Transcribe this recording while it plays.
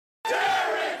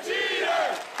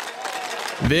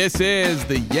This is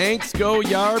the Yanks Go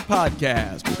Yard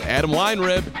podcast with Adam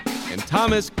Weinrib and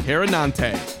Thomas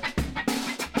Carinante.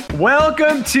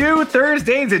 Welcome to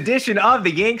Thursday's edition of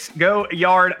the Yanks Go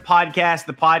Yard podcast,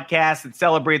 the podcast that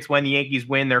celebrates when the Yankees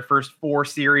win their first 4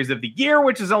 series of the year,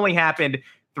 which has only happened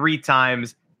 3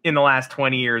 times in the last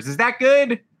 20 years. Is that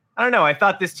good? I don't know. I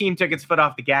thought this team took its foot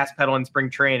off the gas pedal in spring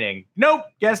training. Nope,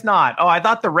 guess not. Oh, I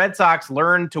thought the Red Sox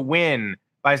learned to win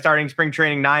by starting spring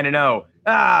training 9-0.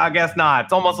 I guess not.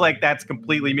 It's almost like that's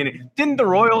completely meaningless. Didn't the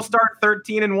Royals start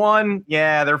 13-1?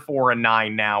 Yeah, they're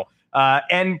 4-9 now.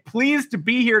 And pleased to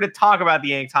be here to talk about the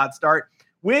Yanks' hot start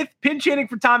with pinch hitting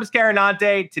for Thomas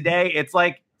Carinante. Today, it's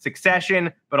like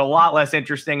Succession, but a lot less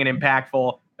interesting and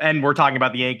impactful. And we're talking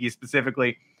about the Yankees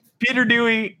specifically. Peter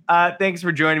Dewey, thanks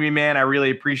for joining me, man. I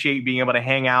really appreciate being able to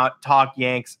hang out, talk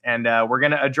Yanks, and we're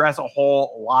going to address a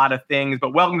whole lot of things.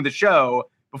 But welcome to the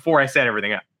show before I set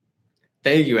everything up.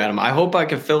 Thank you, Adam. I hope I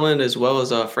can fill in as well as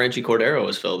Franchy Cordero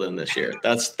was filled in this year.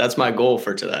 That's my goal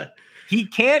for today. He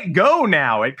can't go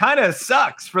now. It kind of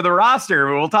sucks for the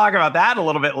roster. We'll talk about that a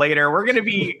little bit later. We're going to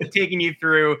be taking you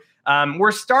through.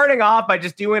 We're starting off by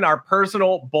just doing our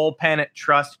personal bullpen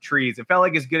trust trees. It felt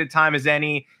like as good a time as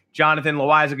any. Jonathan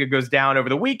Loaisiga goes down over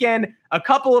the weekend. A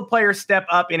couple of players step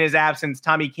up in his absence.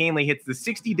 Tommy Kahnle hits the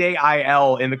 60-day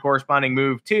IL in the corresponding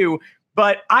move too.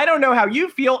 But I don't know how you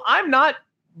feel. I'm not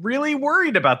really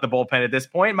worried about the bullpen at this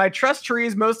point. My trust tree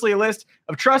is mostly a list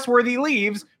of trustworthy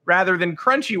leaves rather than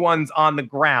crunchy ones on the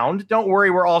ground. Don't worry,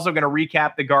 we're also going to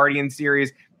recap the Guardians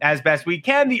series as best we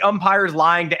can. The umpires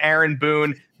lying to Aaron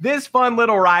Boone. This fun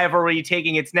little rivalry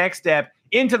taking its next step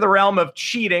into the realm of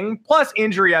cheating, plus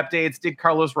injury updates. Did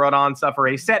Carlos Rodon suffer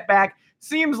a setback?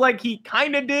 Seems like he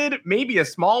kind of did. Maybe a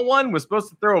small one. Was supposed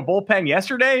to throw a bullpen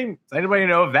yesterday. Does anybody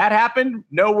know if that happened?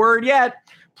 No word yet.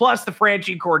 Plus the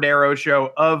Franchy Cordero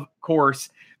show, of course.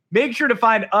 Make sure to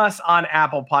find us on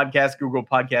Apple Podcasts, Google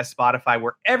Podcasts, Spotify,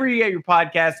 wherever you get your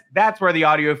podcasts. That's where the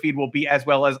audio feed will be, as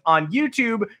well as on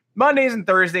YouTube, Mondays and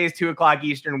Thursdays, 2 o'clock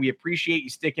Eastern. We appreciate you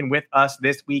sticking with us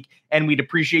this week, and we'd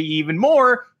appreciate you even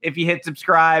more if you hit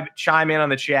subscribe, chime in on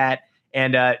the chat,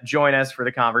 and join us for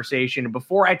the conversation.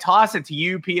 Before I toss it to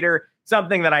you, Peter,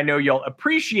 something that I know you'll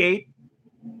appreciate,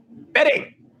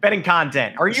 betting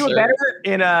content. Are you a bettor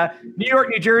in New York,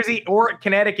 New Jersey, or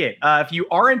Connecticut? If you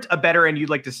aren't a bettor and you'd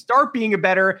like to start being a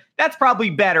bettor, that's probably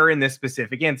better in this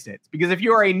specific instance. Because if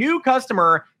you are a new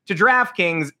customer to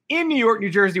DraftKings in New York,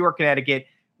 New Jersey, or Connecticut,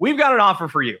 we've got an offer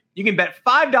for you. You can bet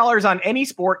 $5 on any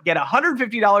sport, get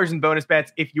 $150 in bonus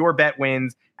bets if your bet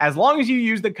wins, as long as you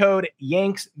use the code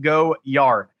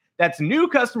YanksGoYard. That's new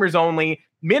customers only,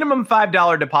 minimum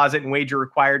 $5 deposit and wager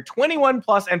required, 21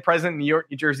 plus and present in New York,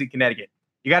 New Jersey, Connecticut.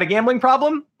 You got a gambling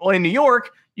problem? Well, in New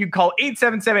York, you call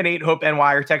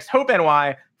 877-8-HOPE-NY or text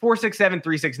HOPE-NY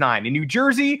 467-369. In New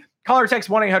Jersey, call or text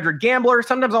 1-800-GAMBLER.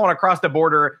 Sometimes I want to cross the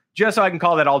border just so I can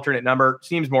call that alternate number.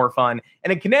 Seems more fun.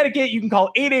 And in Connecticut, you can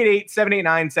call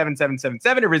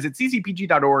 888-789-7777 or visit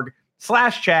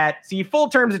ccpg.org/chat. See full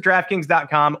terms at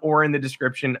DraftKings.com or in the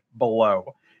description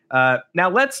below. Now,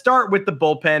 let's start with the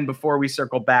bullpen before we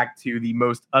circle back to the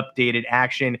most updated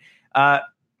action.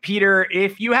 Peter,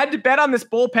 if you had to bet on this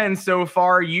bullpen so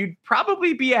far, you'd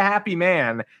probably be a happy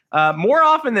man. More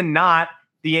often than not,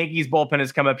 the Yankees bullpen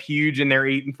has come up huge in their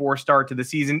 8-4 start to the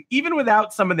season, even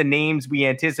without some of the names we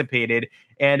anticipated.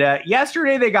 And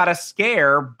yesterday they got a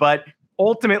scare, but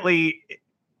ultimately,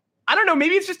 I don't know,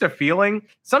 maybe it's just a feeling.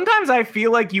 Sometimes I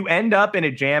feel like you end up in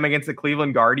a jam against the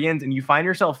Cleveland Guardians and you find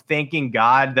yourself thanking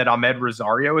God that Ahmed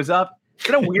Rosario is up. It's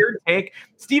a weird take.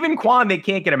 Steven Kwan, they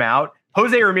can't get him out.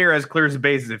 Jose Ramirez clears the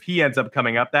bases if he ends up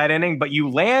coming up that inning, but you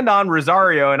land on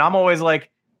Rosario, and I'm always like,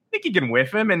 I think you can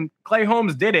whiff him, and Clay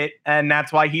Holmes did it, and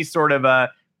that's why he's sort of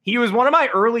he was one of my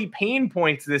early pain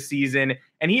points this season,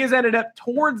 and he has ended up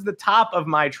towards the top of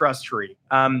my trust tree.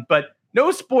 But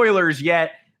no spoilers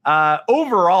yet.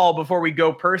 Overall, before we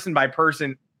go person by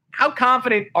person, how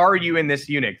confident are you in this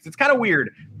unit? 'Cause it's kind of weird.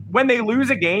 When they lose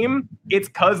a game, it's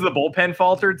because the bullpen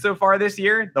faltered so far this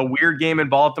year. The weird game in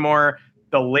Baltimore,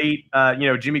 the late,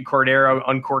 Jimmy Cordero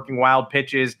uncorking wild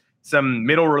pitches, some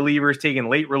middle relievers taking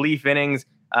late relief innings,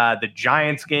 the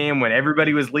Giants game when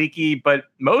everybody was leaky, but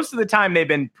most of the time they've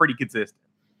been pretty consistent.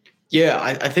 Yeah,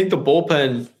 I think the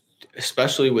bullpen,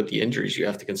 especially with the injuries, you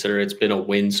have to consider it's been a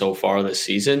win so far this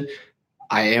season.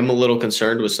 I am a little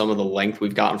concerned with some of the length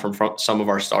we've gotten from some of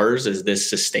our starters. Is this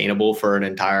sustainable for an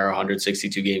entire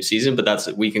 162 game season?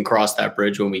 But we can cross that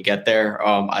bridge when we get there.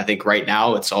 I think right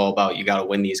now it's all about you got to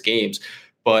win these games.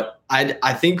 But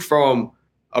I think from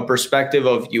a perspective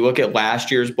of you look at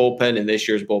last year's bullpen and this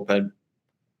year's bullpen,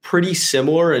 pretty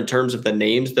similar in terms of the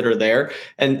names that are there.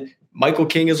 And Michael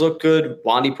King has looked good.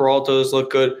 Wandy Peralta has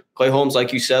looked good. Clay Holmes,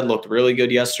 like you said, looked really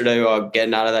good yesterday,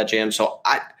 getting out of that jam. So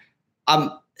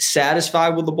I'm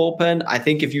satisfied with the bullpen. I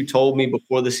think if you told me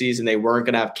before the season they weren't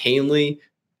going to have Canely,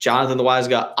 Jonathan the Wise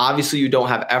Guy, obviously you don't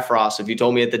have Efros. If you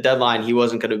told me at the deadline he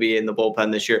wasn't going to be in the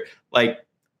bullpen this year, like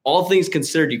all things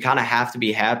considered, you kind of have to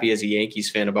be happy as a Yankees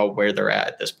fan about where they're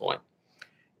at this point.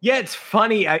 Yeah, it's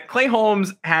funny. Clay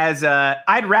Holmes has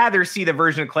I'd rather see the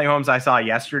version of Clay Holmes I saw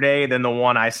yesterday than the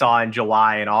one I saw in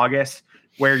July and August,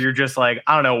 where you're just like,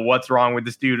 I don't know what's wrong with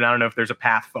this dude, and I don't know if there's a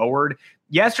path forward.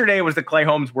 Yesterday was the Clay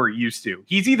Holmes we're used to.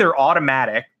 He's either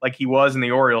automatic, like he was in the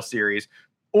Orioles series,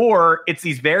 or it's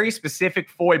these very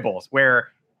specific foibles where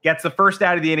gets the first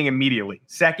out of the inning immediately.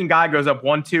 Second guy goes up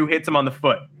 1-2, hits him on the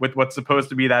foot with what's supposed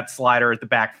to be that slider at the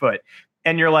back foot.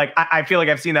 And you're like, I feel like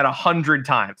I've seen that 100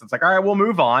 times. It's like, all right, we'll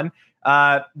move on.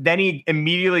 Then he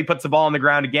immediately puts the ball on the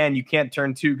ground again. You can't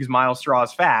turn two because Miles Straw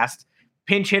is fast.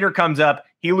 Pinch hitter comes up.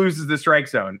 He loses the strike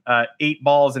zone. 8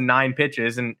 balls and 9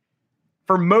 pitches. And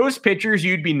for most pitchers,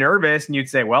 you'd be nervous and you'd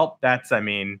say, well, that's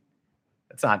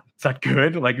not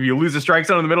good. Like if you lose a strike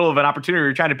zone in the middle of an opportunity,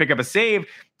 you're trying to pick up a save,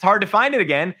 it's hard to find it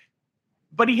again.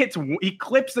 But he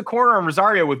clips the corner on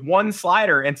Rosario with one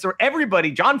slider. And so everybody,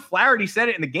 John Flaherty said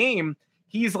it in the game.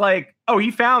 He's like, oh, he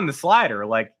found the slider.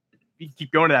 Like, you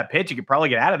keep going to that pitch, you could probably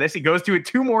get out of this. He goes to it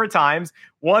 2 more times.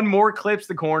 1 more clips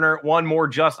the corner, 1 more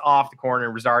just off the corner.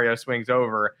 Rosario swings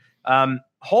over.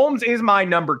 Holmes is my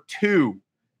number 2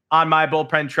 on my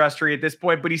bullpen trust tree at this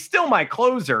point, but he's still my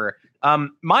closer.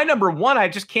 My number 1, I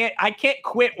can't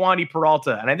quit Wandy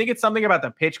Peralta. And I think it's something about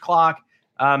the pitch clock.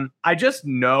 I just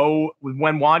know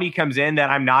when Wandy comes in that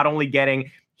I'm not only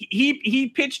getting he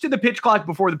pitched to the pitch clock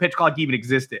before the pitch clock even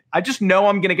existed. I just know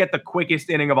I'm going to get the quickest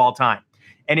inning of all time.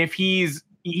 And if he's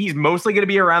mostly going to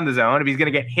be around the zone, if he's going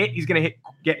to get hit, he's going to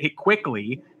get hit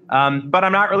quickly. But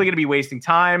I'm not really going to be wasting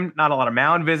time. Not a lot of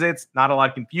mound visits, not a lot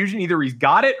of confusion. Either he's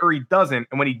got it or he doesn't.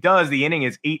 And when he does, the inning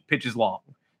is 8 pitches long.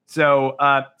 So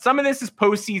some of this is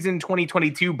postseason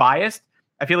 2022 biased.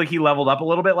 I feel like he leveled up a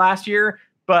little bit last year.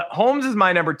 But Holmes is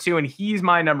my number 2, and he's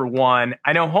my number 1.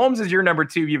 I know Holmes is your number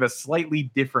 2. You have a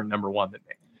slightly different number 1 than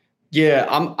me. Yeah,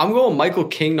 I'm going Michael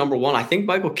King number 1. I think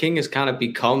Michael King has kind of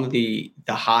become the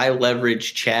high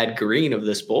leverage Chad Green of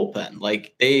this bullpen.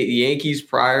 Like the Yankees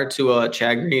prior to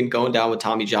Chad Green going down with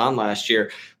Tommy John last year,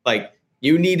 like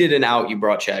you needed an out, you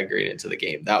brought Chad Green into the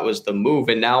game. That was the move.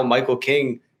 And now Michael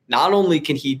King, not only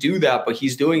can he do that, but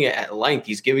he's doing it at length.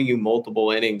 He's giving you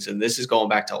multiple innings, and this is going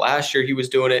back to last year. He was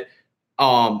doing it.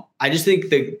 I just think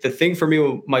the thing for me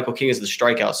with Michael King is the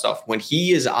strikeout stuff. When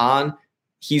he is on,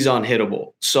 he's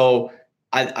unhittable. So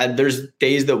there's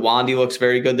days that Wandy looks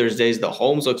very good. There's days that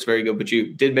Holmes looks very good. But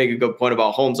you did make a good point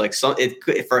about Holmes. Like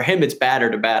for him, it's batter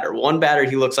to batter. One batter,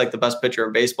 he looks like the best pitcher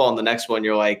in baseball, and the next one,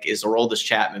 you're like, is Aroldis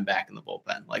Chapman back in the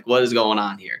bullpen? Like, what is going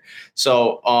on here?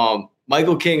 So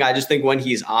Michael King, I just think when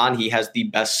he's on, he has the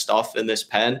best stuff in this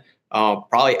pen.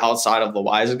 Probably outside of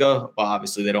Loaizaga. Well,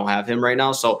 obviously they don't have him right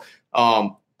now. So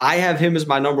I have him as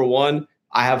my number 1.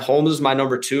 I have Holmes as my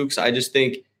number 2 because I just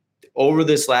think over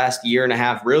this last year and a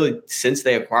half, really since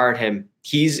they acquired him,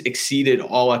 he's exceeded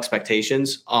all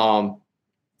expectations to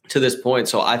this point.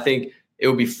 So I think it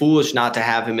would be foolish not to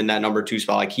have him in that number 2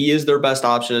 spot. Like he is their best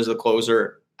option as the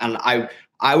closer. And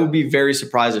I would be very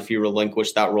surprised if he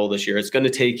relinquished that role this year. It's going to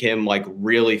take him like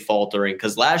really faltering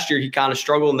because last year he kind of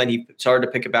struggled and then he started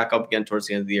to pick it back up again towards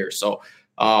the end of the year. So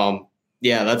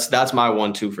yeah, that's my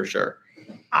 1-2 for sure.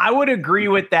 I would agree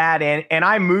with that. And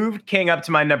I moved King up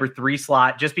to my number 3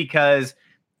 slot just because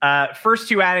first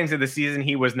 2 outings of the season,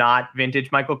 he was not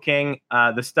vintage Michael King.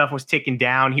 The stuff was ticking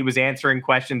down. He was answering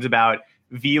questions about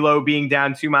velo being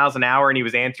down 2 miles an hour, and he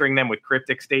was answering them with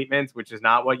cryptic statements, which is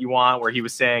not what you want, where he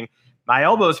was saying, my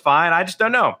elbow's fine. I just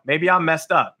don't know. Maybe I'm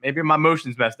messed up. Maybe my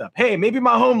motion's messed up. Hey, maybe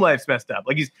my home life's messed up.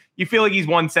 Like you feel like he's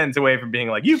 1 sentence away from being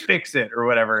like, you fix it or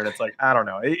whatever. And it's like, I don't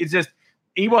know. It's just,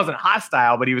 he wasn't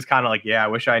hostile, but he was kind of like, yeah, I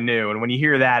wish I knew. And when you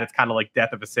hear that, it's kind of like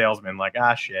death of a salesman, like,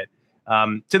 shit.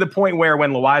 To the point where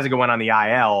when Loaizaga went on the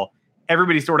IL,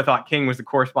 everybody sort of thought King was the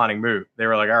corresponding move. They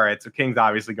were like, all right, so King's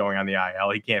obviously going on the IL.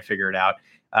 He can't figure it out.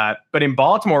 But in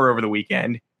Baltimore over the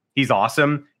weekend, he's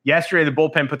awesome. Yesterday, the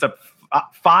bullpen puts up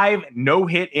 5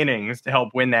 no-hit innings to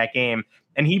help win that game.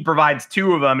 And he provides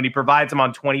 2 of them, and he provides them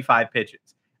on 25 pitches.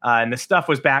 And the stuff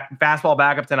was fastball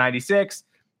back up to 96.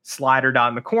 Slider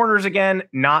down the corners again,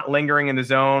 not lingering in the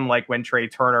zone like when Trey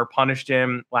Turner punished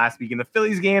him last week in the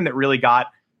Phillies game. That really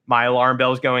got my alarm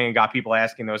bells going and got people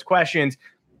asking those questions.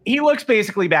 He looks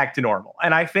basically back to normal.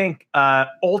 And I think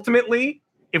ultimately,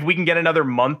 if we can get another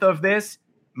month of this,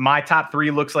 my top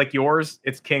 3 looks like yours.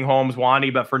 It's King, Holmes,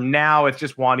 Wandy. But for now, it's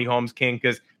just Wandy, Holmes, King,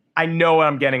 because I know what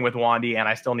I'm getting with Wandy, and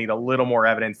I still need a little more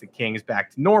evidence that King's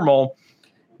back to normal.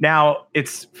 Now,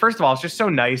 first of all, it's just so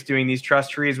nice doing these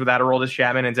trust trees without Aroldis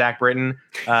Chapman and Zach Britton.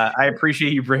 I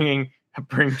appreciate you bring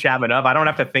Chapman up. I don't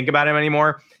have to think about him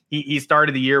anymore. He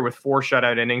started the year with 4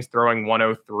 shutout innings, throwing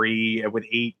 103 with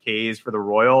 8 Ks for the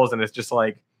Royals, and it's just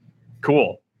like,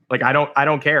 cool. Like, I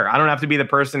don't care. I don't have to be the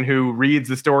person who reads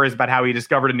the stories about how he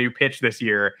discovered a new pitch this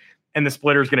year and the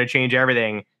splitter's going to change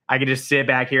everything. I can just sit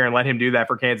back here and let him do that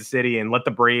for Kansas City and let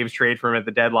the Braves trade for him at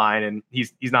the deadline, and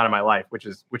he's not in my life, which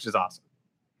is awesome.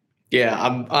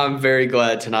 Yeah, I'm very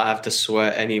glad to not have to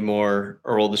sweat anymore.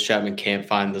 Aroldis Chapman can't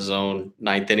find the zone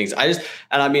 9th innings.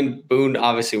 Boone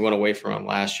obviously went away from him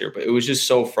last year, but it was just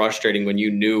so frustrating when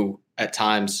you knew at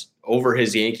times over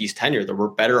his Yankees tenure there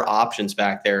were better options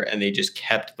back there, and they just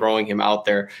kept throwing him out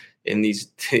there in these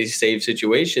save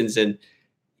situations. And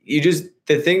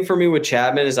the thing for me with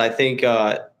Chapman is I think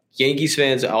Yankees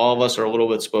fans, all of us are a little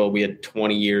bit spoiled. We had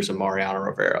 20 years of Mariano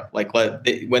Rivera. Like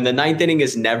when the 9th inning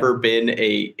has never been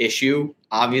a issue,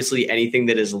 obviously anything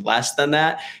that is less than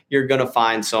that, you're going to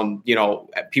find some,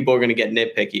 people are going to get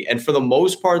nitpicky. And for the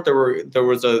most part, there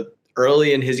was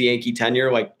early in his Yankee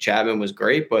tenure, like Chapman was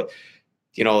great, but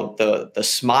the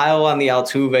smile on the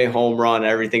Altuve home run,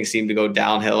 everything seemed to go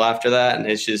downhill after that. And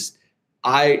it's just,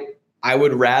 I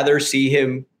would rather see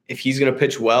him, if he's going to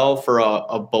pitch well for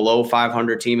a below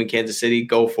 500 team in Kansas City,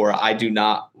 go for it. I do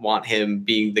not want him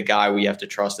being the guy we have to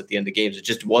trust at the end of games. It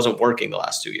just wasn't working the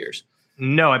last 2 years.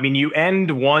 No, I mean, you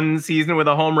end one season with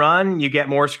a home run, you get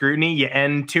more scrutiny. You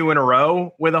end 2 in a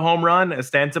row with a home run,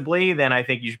 ostensibly, then I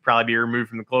think you should probably be removed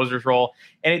from the closer's role.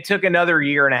 And it took another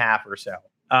year and a half or so.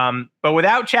 But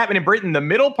without Chapman and Britton, the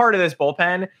middle part of this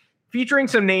bullpen, featuring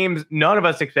some names none of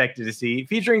us expected to see,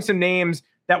 featuring some names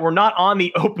that were not on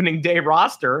the opening day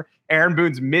roster. Aaron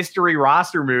Boone's mystery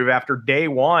roster move after day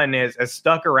one has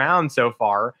stuck around so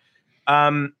far.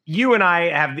 You and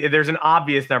I there's an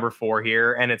obvious number 4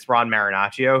 here, and it's Ron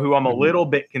Marinaccio, who I'm a little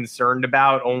bit concerned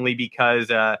about only because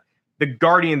the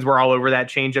Guardians were all over that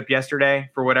changeup yesterday.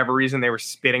 For whatever reason, they were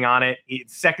spitting on it.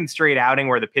 It's second straight outing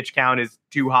where the pitch count is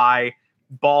too high.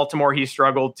 Baltimore, he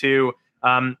struggled too.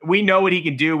 We know what he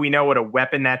can do. We know what a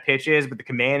weapon that pitch is, but the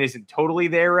command isn't totally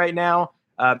there right now.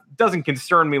 Doesn't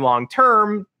concern me long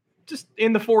term, just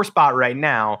in the 4 spot right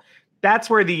now. That's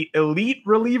where the elite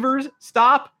relievers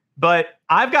stop. But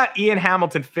I've got Ian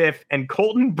Hamilton 5th and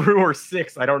Colton Brewer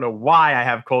 6th. I don't know why I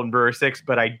have Colton Brewer 6th,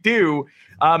 but I do.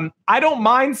 I don't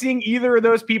mind seeing either of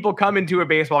those people come into a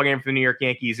baseball game for the New York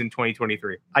Yankees in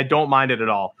 2023. I don't mind it at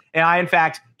all. And I, in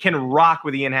fact, can rock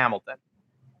with Ian Hamilton.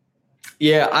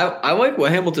 Yeah, I like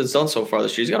what Hamilton's done so far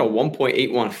this year. He's got a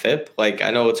 1.81 FIP. Like,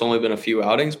 I know it's only been a few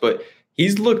outings, but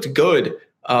he's looked good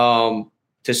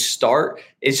to start.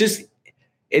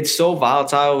 It's so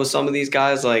volatile with some of these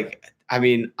guys. Like, I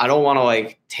mean, I don't want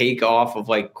to take off of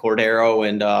Cordero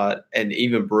and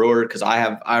even Brewer, because I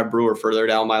have Brewer further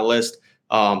down my list.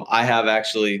 I have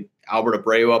actually Albert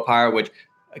Abreu up higher, which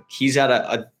he's had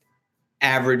a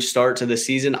average start to the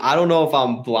season. I don't know if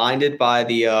I'm blinded by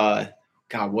the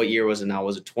what year was it now?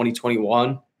 Was it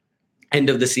 2021? End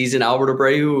of the season, Albert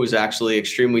Abreu was actually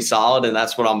extremely solid, and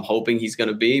that's what I'm hoping he's going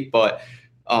to be. But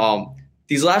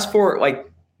these last 4,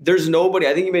 there's nobody.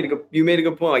 I think you made a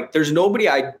good point. There's nobody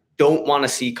I don't want to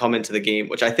see come into the game,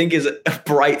 which I think is a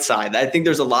bright side. I think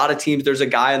there's a lot of teams. There's a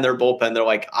guy in their bullpen. They're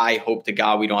like, I hope to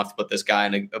God we don't have to put this guy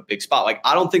in a big spot.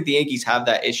 I don't think the Yankees have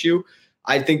that issue.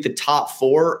 I think the top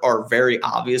 4 are very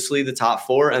obviously the top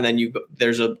 4, and then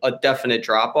there's a definite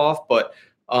drop off. But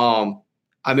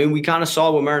we kind of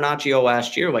saw with Marinaccio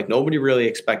last year. Nobody really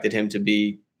expected him to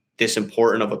be this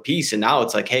important of a piece, and now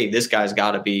it's hey, this guy's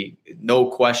got to be no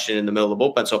question in the middle of the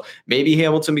bullpen. So maybe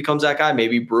Hamilton becomes that guy.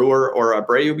 Maybe Brewer or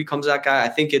Abreu becomes that guy. I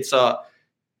think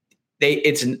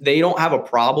they don't have a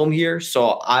problem here.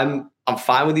 So I'm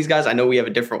fine with these guys. I know we have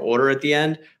a different order at the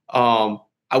end.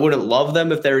 I wouldn't love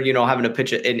them if they're, having to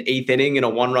pitch an 8th inning in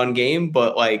a 1-run game,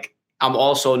 but I'm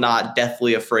also not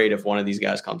deathly afraid if one of these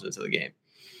guys comes into the game.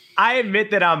 I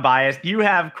admit that I'm biased. You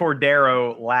have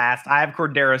Cordero last. I have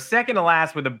Cordero second to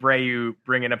last with Abreu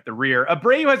bringing up the rear.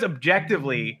 Abreu has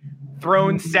objectively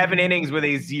thrown 7 innings with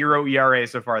a 0 ERA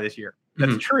so far this year.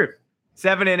 That's true.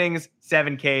 7 innings,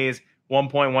 7 Ks,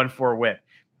 1.14 whip.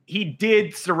 He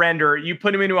did surrender. You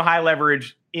put him into a high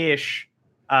leverage-ish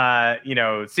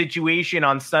situation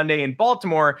on Sunday in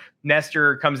Baltimore.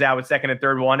 Nestor comes out with second and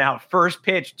third, 1 out. First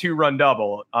pitch, 2-run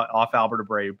double off Albert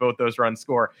Abreu. Both those runs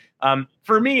score.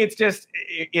 For me, it's just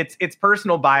it's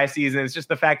personal biases, and it's just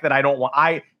the fact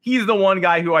that he's the one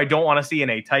guy who I don't want to see in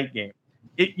a tight game.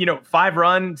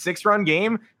 5-run, 6-run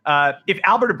game. If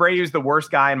Albert Abreu is the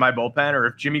worst guy in my bullpen, or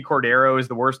if Jimmy Cordero is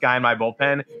the worst guy in my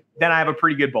bullpen, then I have a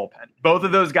pretty good bullpen. Both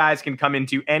of those guys can come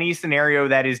into any scenario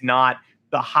that is not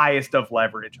the highest of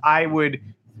leverage. I would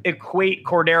equate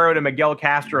Cordero to Miguel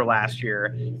Castro last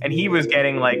year, and he was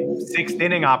getting like 6th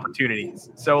inning opportunities.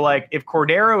 So like if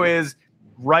Cordero is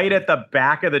right at the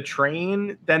back of the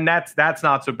train, then that's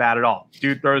not so bad at all.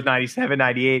 Dude throws 97,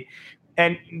 98.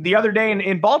 And the other day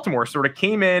in Baltimore sort of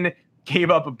came in,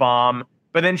 gave up a bomb,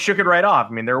 but then shook it right off.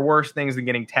 I mean, there are worse things than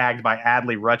getting tagged by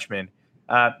Adley Rutschman.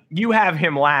 You have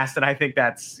him last, and I think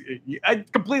that's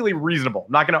completely reasonable.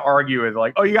 I'm not going to argue with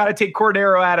like, oh, you got to take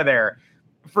Cordero out of there.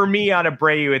 For me on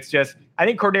Abreu, it's just, I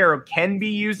think Cordero can be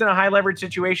used in a high leverage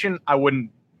situation. I wouldn't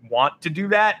want to do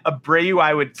that. Abreu,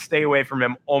 I would stay away from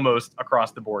him almost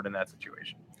across the board in that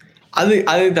situation. I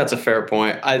think that's a fair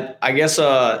point. I guess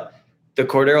the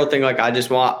Cordero thing, like I just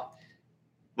want,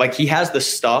 like he has the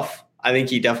stuff. I think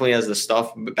he definitely has the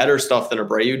stuff, better stuff than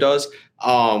Abreu does.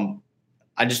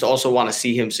 I just also want to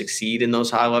see him succeed in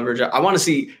those high leverage. I want to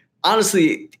see,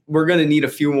 honestly, we're going to need a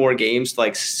few more games to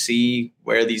like see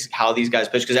how these guys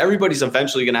pitch, because everybody's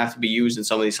eventually going to have to be used in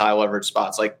some of these high leverage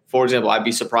spots. Like, for example, I'd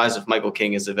be surprised if Michael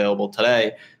King is available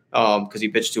today because he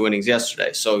pitched 2 innings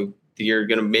yesterday. So you're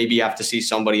going to maybe have to see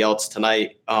somebody else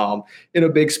tonight in a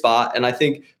big spot. And I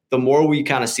think the more we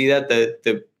kind of see that,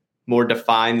 the more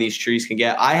defined these trees can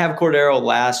get. I have Cordero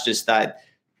last, just that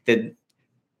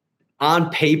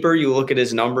on paper, you look at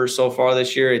his numbers so far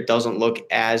this year, it doesn't look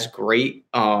as great.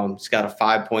 He's got a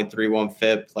 5.31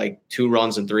 FIP, like 2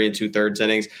 runs in 3 2/3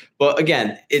 innings. But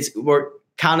again, we're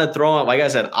kind of throwing, like I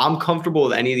said, I'm comfortable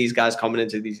with any of these guys coming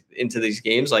into these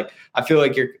games. Like I feel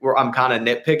like I'm kind of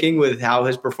nitpicking with how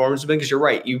his performance has been, because you're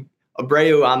right.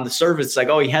 Abreu on the surface, it's like,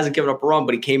 oh, he hasn't given up a run,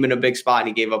 but he came in a big spot and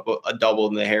he gave up a double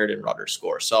in the Harridan Rutter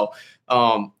score. So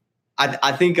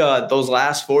I think those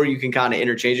last 4, you can kind of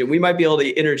interchange it. We might be able to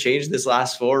interchange this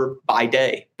last 4 by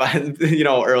day,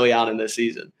 early on in this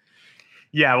season.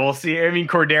 Yeah, we'll see. I mean,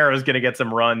 Cordero is going to get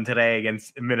some run today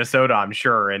against Minnesota, I'm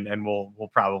sure, and we'll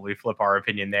probably flip our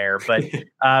opinion there. But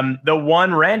the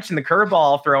one wrench in the curveball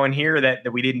I'll throw in here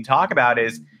that we didn't talk about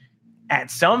is, at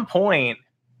some point,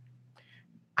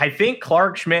 I think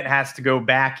Clark Schmidt has to go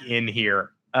back in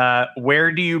here.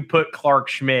 Where do you put Clark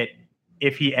Schmidt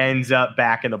if he ends up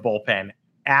back in the bullpen?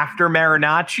 After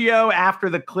Marinaccio, after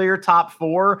the clear top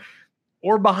 4,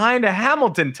 or behind a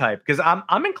Hamilton type? Because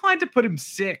I'm inclined to put him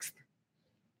 6th.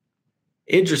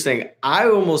 Interesting. I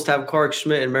almost have Clark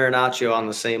Schmidt and Marinaccio on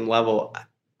the same level.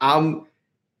 I'm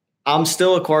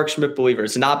still a Clark Schmidt believer.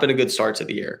 It's not been a good start to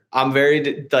the year. I'm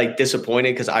very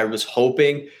disappointed because I was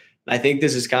hoping. I think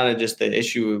this is kind of just the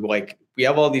issue. Like, we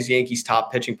have all these Yankees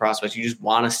top pitching prospects. You just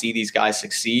want to see these guys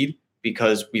succeed,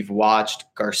 because we've watched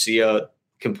Garcia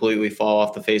completely fall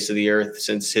off the face of the earth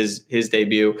since his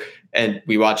debut. And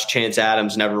we watched Chance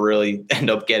Adams never really end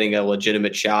up getting a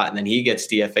legitimate shot, and then he gets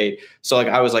DFA'd. So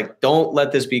I was like, don't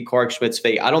let this be Clark Schmidt's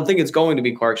fate. I don't think it's going to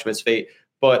be Clark Schmidt's fate,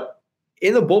 but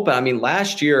in the bullpen, I mean,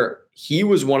 last year, he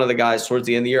was one of the guys towards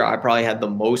the end of the year I probably had the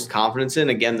most confidence in.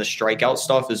 Again, the strikeout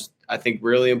stuff is, I think,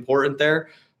 really important there.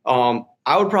 I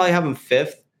would probably have him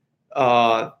 5th.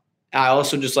 I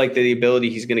also just like the ability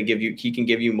he can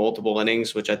give you multiple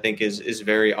innings, which I think is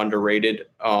very underrated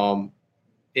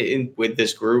with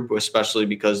this group, especially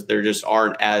because there just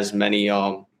aren't as many.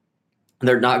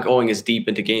 They're not going as deep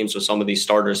into games with some of these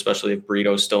starters, especially if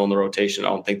Brito's still in the rotation. I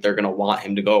don't think they're going to want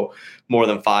him to go more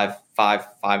than 5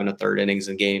 1/3 innings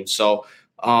in games. So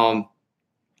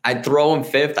I'd throw him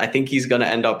 5th. I think he's going to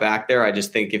end up back there. I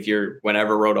just think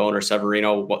whenever Rodon or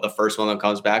Severino, the first one that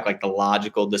comes back, like the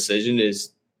logical decision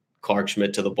is Clark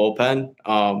Schmidt to the bullpen.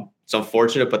 It's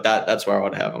unfortunate, but that's where I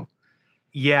would have him.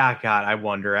 Yeah, God, I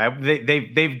wonder.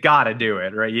 They've got to do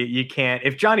it, right? You can't,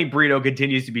 if Johnny Brito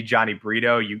continues to be Johnny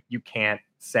Brito, you can't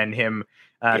send him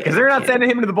because they're not sending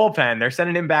him to the bullpen. They're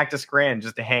sending him back to Scranton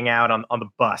just to hang out on the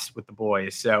bus with the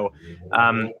boys. So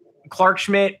Clark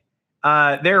Schmidt,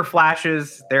 there are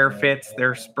flashes, there are fits,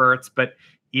 there are spurts, but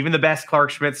even the best Clark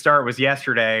Schmidt start was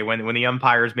yesterday when the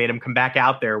umpires made him come back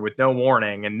out there with no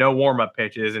warning and no warm-up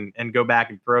pitches and go back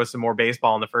and throw some more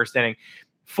baseball in the first inning.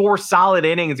 4 solid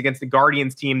innings against the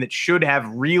Guardians team that should have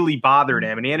really bothered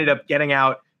him. And he ended up getting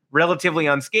out relatively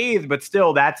unscathed, but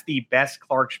still, that's the best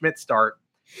Clark Schmidt start.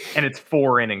 And it's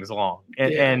 4 innings long.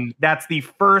 And that's the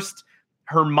first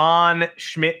Herman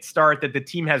Schmidt start that the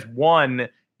team has won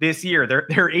this year. They're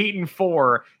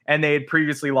 8-4, and they had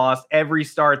previously lost every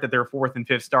start that their 4th and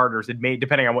 5th starters had made,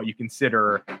 depending on what you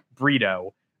consider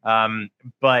Brito.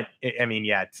 But I mean,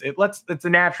 it's a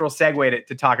natural segue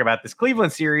to talk about this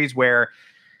Cleveland series, where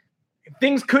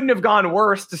things couldn't have gone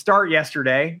worse to start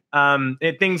yesterday.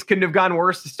 Things couldn't have gone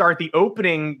worse to start the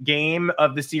opening game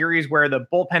of the series where the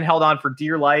bullpen held on for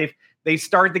dear life. They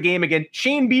start the game again.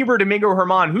 Shane Bieber, Domingo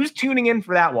Germán. Who's tuning in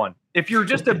for that one? If you're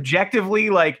just objectively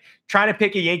like trying to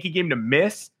pick a Yankee game to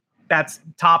miss, that's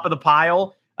top of the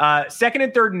pile. Second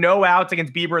and third, no outs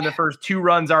against Bieber in the first 2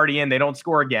 runs already in. They don't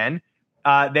score again.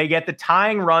 They get the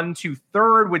tying run to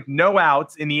third with no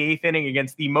outs in the 8th inning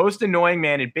against the most annoying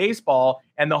man in baseball.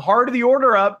 And the heart of the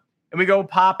order up, and we go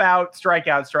pop out,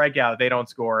 strikeout. They don't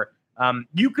score.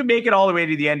 You could make it all the way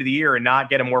to the end of the year and not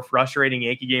get a more frustrating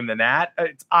Yankee game than that.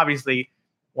 It's obviously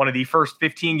one of the first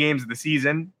 15 games of the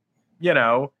season. You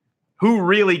know, who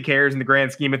really cares in the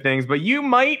grand scheme of things? But you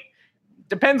might.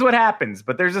 Depends what happens,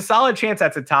 but there's a solid chance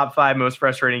that's a top 5 most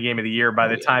frustrating game of the year by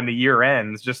the time the year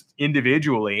ends, just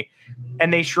individually.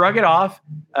 And they shrug it off.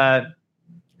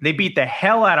 They beat the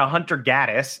hell out of Hunter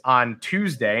Gaddis on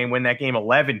Tuesday and win that game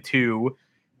 11-2.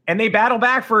 And they battle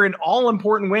back for an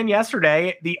all-important win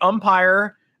yesterday. The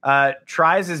umpire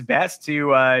tries his best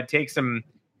to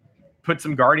put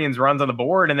some Guardians runs on the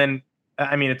board. And then,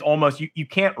 I mean, it's almost, you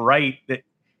can't write that.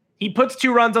 He puts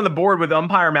 2 runs on the board with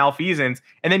umpire malfeasance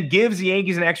and then gives the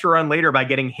Yankees an extra run later by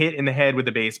getting hit in the head with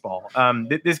the baseball.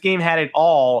 This game had it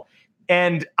all.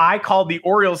 And I called the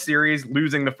Orioles series,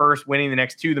 losing the first, winning the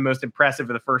next 2, the most impressive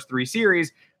of the first 3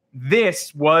 series.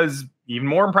 This was even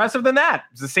more impressive than that.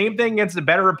 It's the same thing against a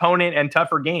better opponent and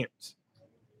tougher games.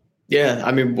 Yeah,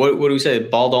 I mean, what do we say?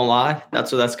 Ball don't lie. That's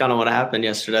kind of what happened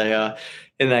yesterday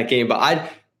in that game. But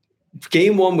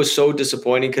game 1 was so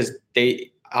disappointing because they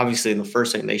obviously in the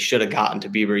first inning they should have gotten to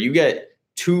Bieber. You get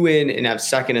 2 in and have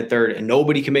second and third, and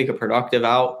nobody can make a productive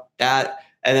out. And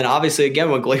then obviously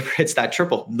again when Gleyber hits that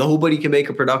triple, nobody can make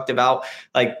a productive out.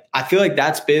 Like I feel like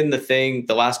that's been the thing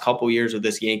the last couple of years of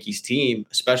this Yankees team,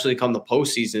 especially come the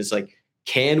postseason. Is like,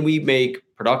 can we make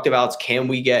productive outs? Can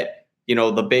we get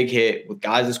the big hit with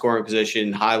guys in scoring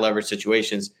position, high leverage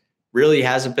situations? Really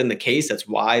hasn't been the case. That's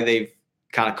why they've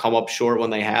kind of come up short when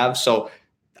they have. So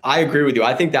I agree with you.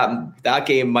 I think that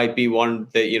game might be one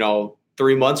that,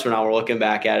 3 months from now, we're looking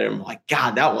back at it and I'm like,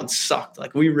 God, that one sucked.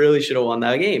 Like we really should have won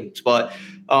that game. But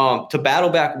to battle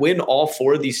back, win all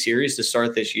 4 of these series to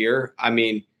start this year. I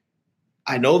mean,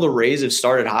 I know the Rays have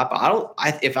started hot,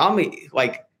 but if I'm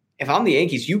the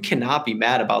Yankees, you cannot be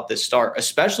mad about this start,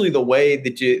 especially the way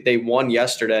that they won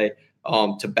yesterday.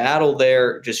 To battle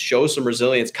there, just show some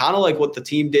resilience, kind of like what the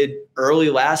team did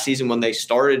early last season when they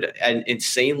started and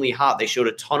insanely hot. They showed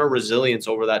a ton of resilience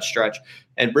over that stretch,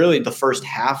 and really the first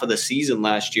half of the season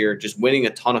last year, just winning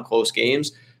a ton of close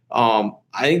games. I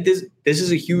think this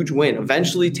is a huge win.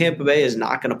 Eventually, Tampa Bay is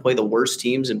not going to play the worst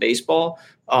teams in baseball.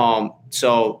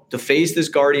 So to face this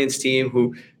Guardians team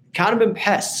who kind of been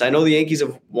pests. I know the Yankees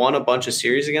have won a bunch of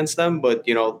series against them, but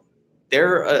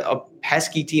they're a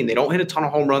pesky team. They don't hit a ton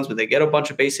of home runs, but they get a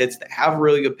bunch of base hits. They have a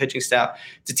really good pitching staff.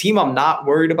 It's a team I'm not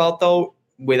worried about, though,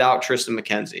 without Tristan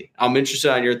McKenzie. I'm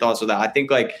interested on your thoughts with that. I think,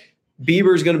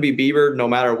 Bieber's going to be Bieber no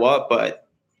matter what, but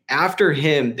after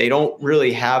him, they don't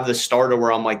really have the starter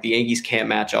where I'm like, the Yankees can't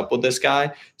match up with this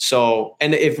guy. So,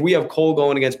 and if we have Cole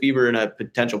going against Bieber in a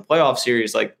potential playoff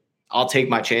series, I'll take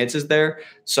my chances there.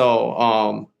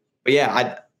 So, but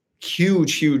yeah,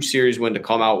 huge series win to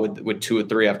come out with 2 or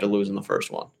 3 after losing the first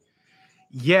one.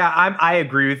 Yeah, I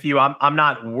agree with you. I'm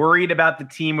not worried about the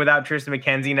team without Tristan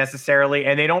McKenzie necessarily,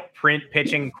 and they don't print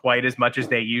pitching quite as much as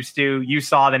they used to. You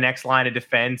saw the next line of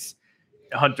defense,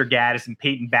 Hunter Gaddis and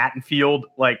Peyton Battenfield,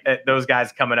 those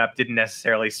guys coming up didn't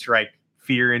necessarily strike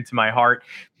fear into my heart.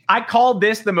 I called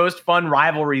this the most fun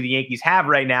rivalry the Yankees have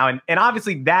right now, and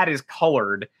obviously that is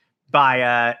colored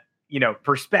by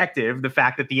perspective, the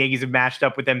fact that the Yankees have matched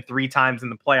up with them 3 times in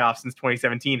the playoffs since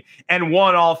 2017 and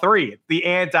won all 3. The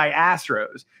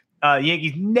anti-Astros. The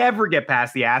Yankees never get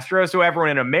past the Astros, so everyone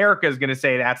in America is going to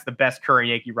say that's the best current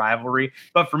Yankee rivalry.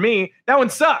 But for me, that one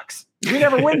sucks. We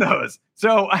never win those.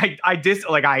 So I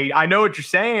know what you're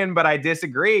saying, but I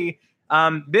disagree.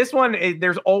 This one,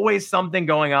 there's always something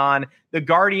going on. The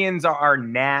Guardians are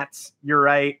gnats. You're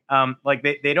right.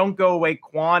 They don't go away.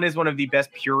 Kwan is one of the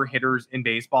best pure hitters in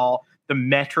baseball. The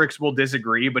metrics will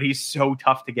disagree, but he's so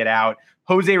tough to get out.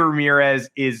 Jose Ramirez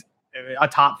is a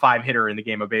top 5 hitter in the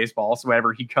game of baseball. So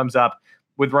whenever he comes up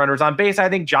with runners on base, I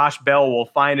think Josh Bell will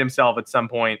find himself at some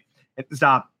point and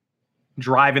stop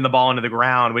driving the ball into the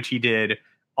ground, which he did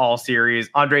all series.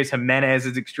 Andres Jimenez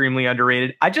is extremely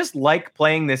underrated. I just like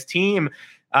playing this team.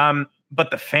 But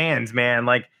the fans, man,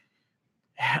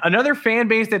 another fan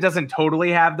base that doesn't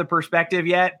totally have the perspective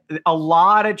yet. A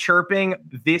lot of chirping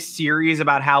this series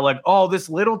about how this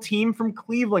little team from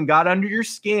Cleveland got under your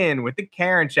skin with the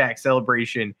Karinchak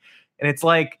celebration. And it's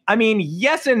like, I mean,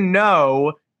 yes and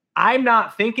no. I'm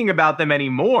not thinking about them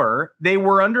anymore. They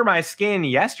were under my skin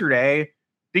yesterday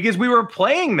because we were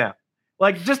playing them.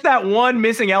 Like, just that one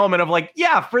missing element of like,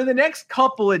 yeah, for the next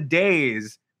couple of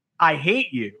days, I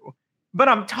hate you. But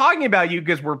I'm talking about you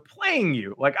because we're playing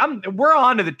you. Like, we're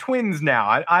on to the Twins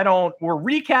now. We're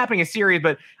recapping a series,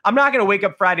 but I'm not going to wake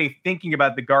up Friday thinking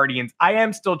about the Guardians. I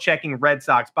am still checking Red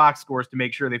Sox box scores to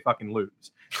make sure they fucking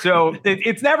lose. So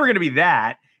it's never going to be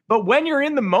that. But when you're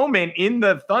in the moment in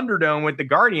the Thunderdome with the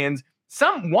Guardians,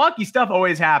 some wonky stuff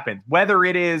always happens, whether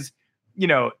it is,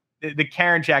 the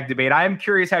Karinchak debate. I am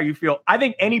curious how you feel. I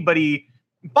think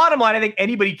bottom line, I think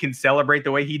anybody can celebrate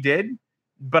the way he did.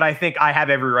 But I think I have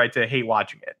every right to hate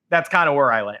watching it. That's kind of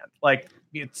where I land. Like,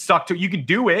 it sucked. You can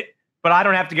do it, but I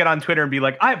don't have to get on Twitter and be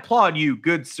like, I applaud you,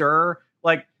 good sir.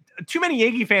 Like, too many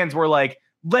Yankee fans were like,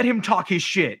 let him talk his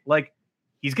shit. Like,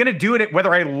 he's going to do it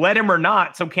whether I let him or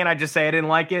not. So can't I just say I didn't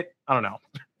like it? I don't know.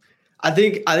 I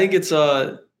think it's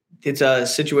a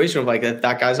situation of like, if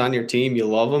that guy's on your team, you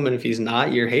love him. And if he's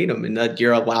not, you hate him. And that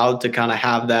you're allowed to kind of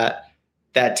have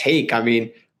that take. I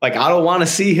mean, like, I don't want to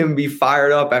see him be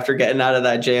fired up after getting out of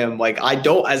that jam. Like,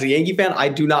 as a Yankee fan, I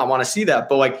do not want to see that.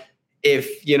 But like, if,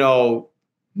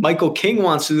 Michael King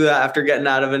wants to do that after getting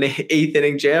out of an 8th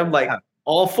inning jam, like,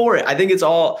 all for it. I think it's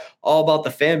all about the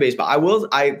fan base. But I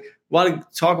want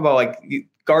to talk about like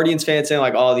Guardians fans saying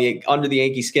like, oh, under the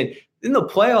Yankee skin. In the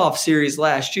playoff series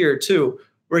last year too,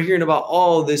 we're hearing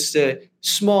about this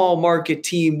small market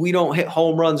team. We don't hit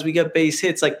home runs. We get base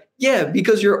hits. Like, yeah,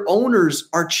 because your owners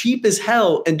are cheap as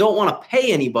hell and don't want to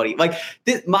pay anybody. Like,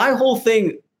 my whole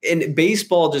thing in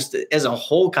baseball, just as a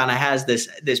whole, kind of has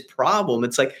this problem.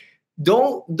 It's like,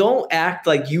 don't act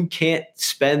like you can't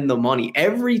spend the money.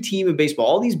 Every team in baseball,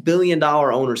 all these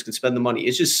billion-dollar owners can spend the money.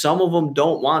 It's just some of them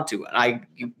don't want to.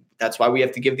 And that's why we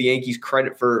have to give the Yankees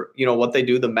credit for what they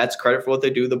do, the Mets credit for what they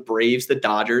do, the Braves, the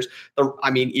Dodgers,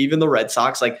 even the Red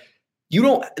Sox. Like, you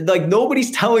don't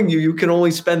nobody's telling you can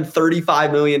only spend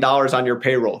 $35 million on your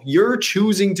payroll. You're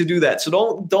choosing to do that.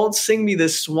 So don't sing me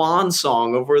this swan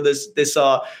song over this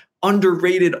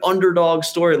underrated underdog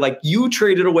story. Like, you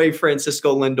traded away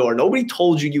Francisco Lindor. Nobody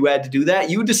told you had to do that.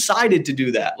 You decided to do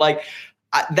that. Like,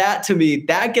 that to me,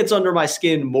 that gets under my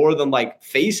skin more than like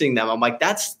facing them. I'm like,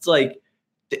 that's like,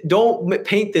 don't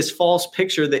paint this false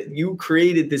picture that you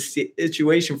created this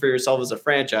situation for yourself as a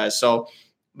franchise. So,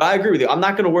 but I agree with you. I'm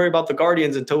not going to worry about the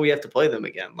Guardians until we have to play them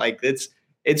again. Like,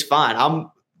 it's fine.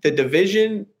 The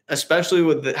division, especially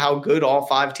with how good all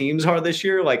 5 teams are this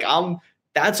year. Like,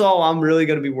 that's all I'm really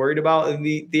going to be worried about in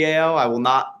the AL. I will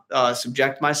not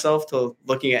subject myself to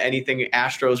looking at anything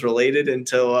Astros related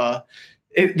until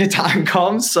the time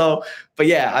comes. So, but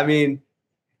yeah, I mean,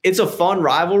 it's a fun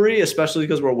rivalry, especially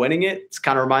because we're winning it. It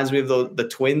kind of reminds me of the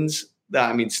Twins.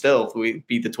 Still, we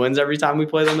beat the Twins every time we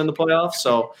play them in the playoffs.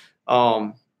 So,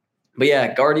 but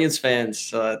yeah, Guardians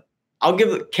fans, I'll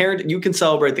give Karen. You can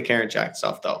celebrate the Karinchak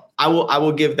stuff, though. I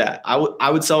will give that. I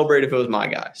would celebrate if it was my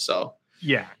guy. So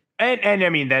yeah, and I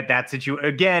mean that's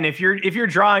again. If you're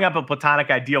drawing up a platonic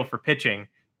ideal for pitching,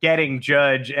 getting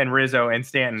Judge and Rizzo and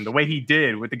Stanton the way he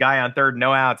did with the guy on third,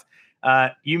 no outs.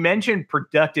 You mentioned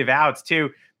productive outs too.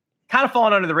 Kind of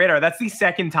falling under the radar. That's the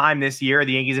second time this year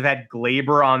the Yankees have had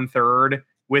Glaber on third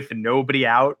with nobody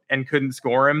out and couldn't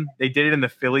score him. They did it in the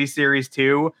Phillies series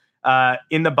too.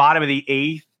 In the bottom of the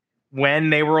 8th, when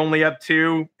they were only up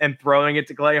 2 and throwing it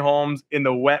to Clay Holmes in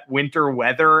the wet winter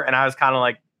weather. And I was kind of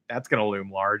like, that's going to loom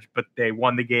large, but they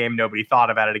won the game. Nobody thought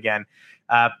about it again.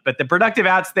 But the productive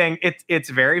outs thing, it's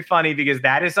very funny because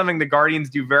that is something the Guardians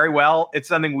do very well. It's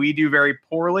something we do very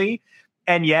poorly.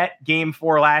 And yet, game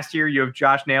 4 last year, you have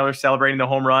Josh Naylor celebrating the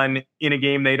home run in a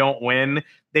game they don't win.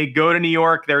 They go to New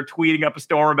York. They're tweeting up a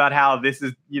storm about how this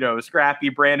is, a scrappy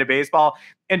brand of baseball.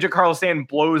 And Giancarlo Stanton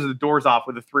blows the doors off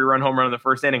with a 3-run home run in the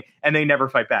first inning, and they never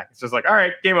fight back. It's just like, all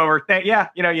right, game over. You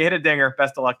hit a dinger.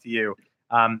 Best of luck to you.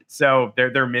 So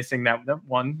they're missing that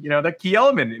one, the key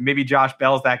element. Maybe Josh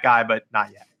Bell's that guy, but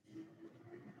not yet.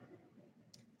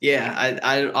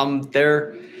 Yeah,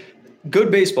 they're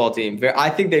good baseball team. I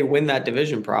think they win that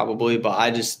division probably, but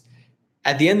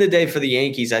at the end of the day for the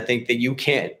Yankees, I think that you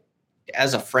can't,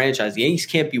 as a franchise, the Yankees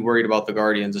can't be worried about the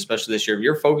Guardians, especially this year. If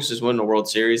your focus is winning the World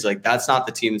Series, like, that's not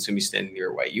the team that's going to be standing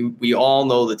your way. We all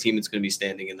know the team that's going to be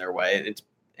standing in their way.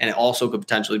 And it also could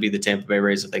potentially be the Tampa Bay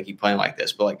Rays if they keep playing like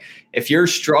this. But like, if you're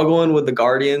struggling with the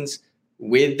Guardians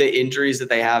with the injuries that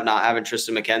they have, not having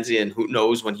Tristan McKenzie and who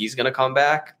knows when he's going to come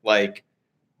back, like,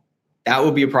 that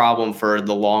would be a problem for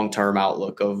the long-term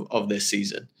outlook of this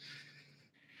season.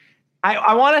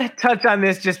 I want to touch on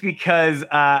this just because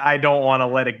I don't want to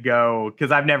let it go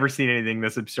because I've never seen anything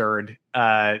this absurd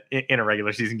in a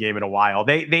regular season game in a while.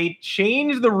 They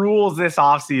changed the rules this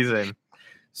offseason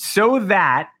so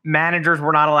that managers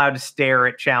were not allowed to stare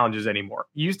at challenges anymore.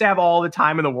 You used to have all the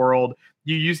time in the world.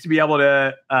 You used to be able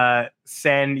to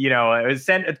send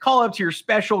a call up to your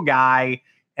special guy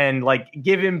and like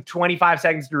give him 25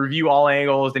 seconds to review all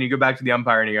angles. Then you go back to the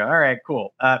umpire and you go, all right,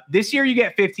 cool. This year you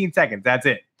get 15 seconds. That's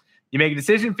it. You make a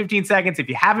decision, 15 seconds. If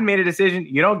you haven't made a decision,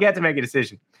 you don't get to make a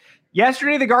decision.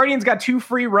 Yesterday, the Guardians got 2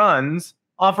 free runs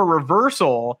off a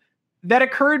reversal that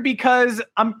occurred because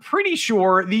I'm pretty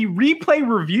sure the replay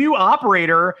review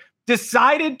operator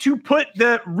decided to put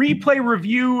the replay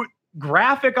review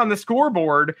graphic on the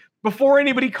scoreboard before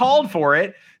anybody called for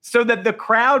it so that the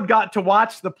crowd got to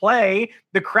watch the play.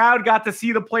 The crowd got to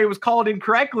see the play was called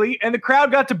incorrectly, and the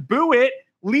crowd got to boo it,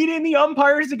 leading the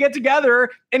umpires to get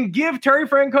together and give Terry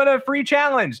Francona a free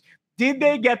challenge. Did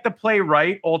they get the play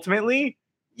right ultimately?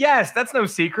 Yes, that's no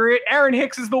secret. Aaron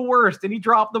Hicks is the worst, and he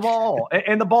dropped the ball,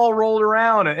 and the ball rolled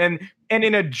around. And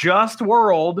in a just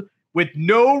world with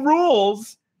no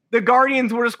rules, the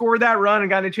Guardians would have scored that run and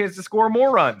gotten a chance to score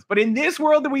more runs. But in this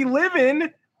world that we live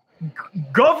in,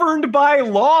 governed by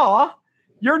law,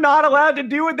 you're not allowed to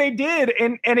do what they did.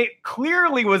 And it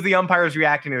clearly was the umpires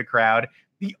reacting to the crowd.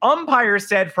 The umpire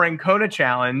said Francona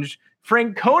challenged.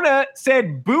 Francona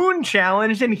said Boone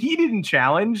challenged, and he didn't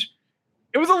challenge.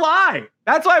 It was a lie.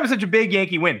 That's why it was such a big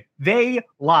Yankee win. They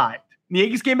lied. The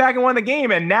Yankees came back and won the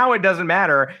game, and now it doesn't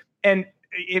matter.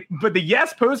 But the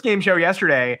Yes postgame show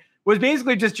yesterday was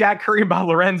basically just Jack Curry and Bob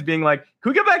Lorenz being like,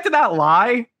 can we get back to that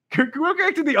lie? Can we go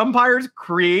back to the umpires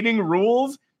creating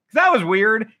rules? Because that was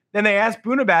weird. Then they asked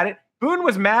Boone about it. Boone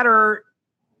was madder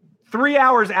 3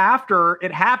 hours after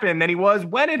it happened than he was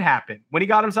when it happened, when he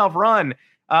got himself run.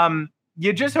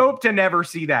 You just hope to never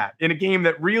see that in a game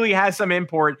that really has some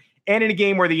import and in a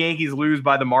game where the Yankees lose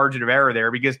by the margin of error there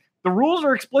because the rules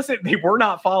are explicit. They were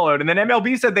not followed. And then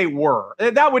MLB said they were.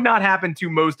 That would not happen to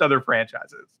most other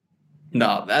franchises.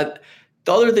 No,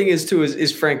 the other thing is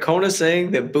Francona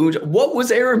saying that Boone, what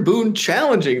was Aaron Boone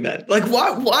challenging then? Like,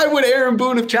 why would Aaron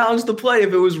Boone have challenged the play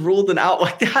if it was ruled an out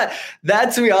like that?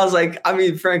 That to me, I was like, I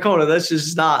mean, Francona, that's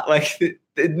just not like,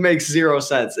 it makes zero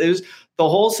sense. It was the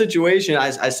whole situation.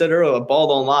 I said earlier, ball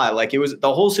don't lie. Like it was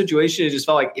the whole situation. It just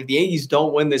felt like if the Yankees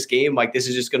don't win this game, like this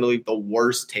is just going to leave the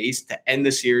worst taste to end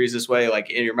the series this way, like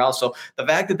in your mouth. So the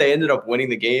fact that they ended up winning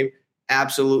the game,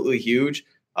 absolutely huge.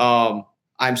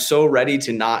 I'm so ready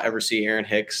to not ever see Aaron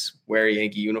Hicks wear a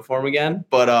Yankee uniform again.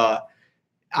 But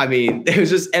I mean, it was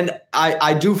just, and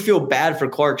I do feel bad for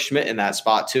Clark Schmidt in that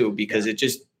spot too, because it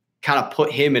just kind of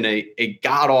put him in a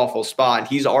god awful spot. And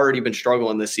he's already been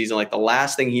struggling this season. Like the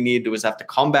last thing he needed was have to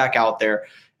come back out there.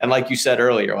 And like you said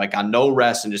earlier, like on no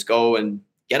rest and just go and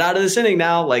get out of this inning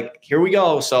now. Like, here we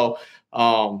go. So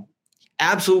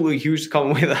absolutely huge to come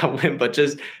away with that win, but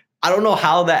just, I don't know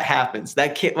how that happens.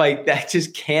 That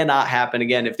just cannot happen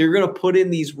again. If they're going to put in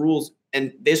these rules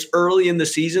and this early in the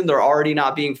season, they're already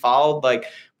not being followed. Like,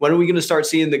 when are we going to start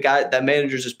seeing that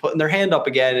managers just putting their hand up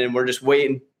again and we're just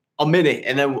waiting a minute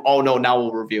and then, oh no, now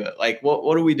we'll review it. Like,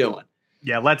 what are we doing?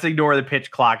 Yeah, let's ignore the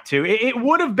pitch clock too. It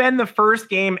would have been the first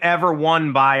game ever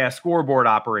won by a scoreboard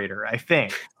operator, I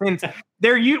think. Since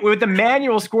they're with the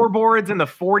manual scoreboards in the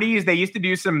 40s, they used to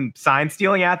do some sign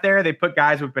stealing out there. They put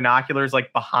guys with binoculars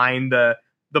like behind the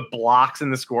blocks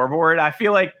in the scoreboard. I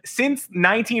feel like since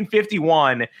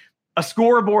 1951, a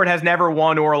scoreboard has never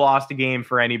won or lost a game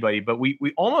for anybody. But we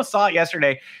almost saw it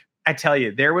yesterday. I tell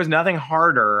you, there was nothing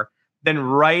harder than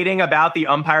writing about the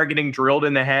umpire getting drilled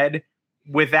in the head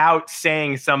without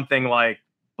saying something like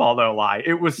ball don't lie.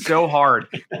 It was so hard.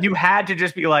 You had to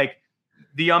just be like,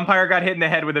 the umpire got hit in the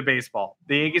head with a baseball.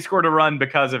 The Yankees scored a run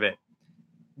because of it.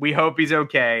 We hope he's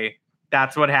okay.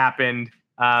 That's what happened.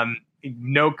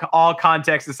 All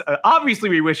context is obviously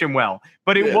we wish him well,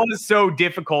 but it was so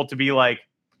difficult to be like,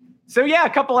 so yeah, a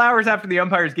couple hours after the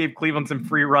umpires gave Cleveland some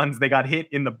free runs, they got hit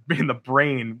in the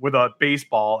brain with a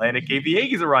baseball and it gave the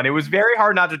Yankees a run. It was very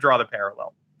hard not to draw the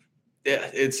parallel. Yeah,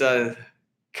 it's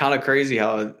kind of crazy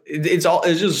how it's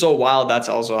just so wild. That's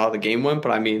also how the game went.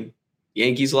 But I mean,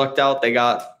 Yankees lucked out. They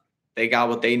got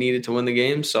what they needed to win the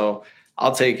game. So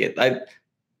I'll take it.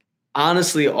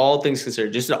 Honestly, all things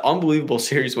considered, just an unbelievable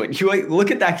series win. You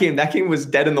look at that game. That game was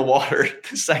dead in the water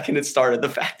the second it started. The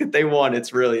fact that they won,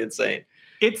 it's really insane.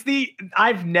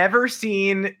 I've never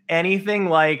seen anything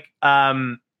like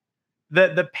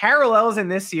the parallels in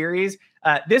this series.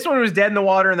 This one was dead in the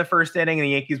water in the first inning, and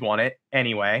the Yankees won it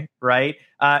anyway, right?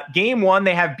 Game one,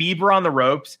 they have Bieber on the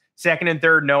ropes, second and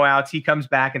third, no outs. He comes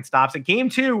back and stops it. Game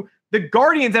two, The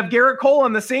Guardians have Garrett Cole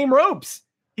on the same ropes.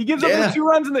 He gives up those 2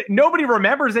 runs, and nobody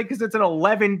remembers it because it's an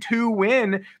 11-2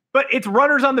 win. But it's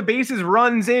runners on the bases,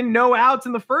 runs in, no outs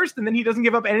in the first, and then he doesn't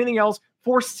give up anything else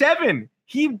for 7.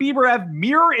 He and Bieber have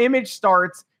mirror image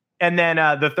starts, and then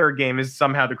the third game is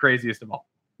somehow the craziest of all.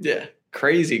 Yeah,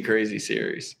 crazy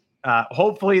series.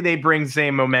 Hopefully they bring the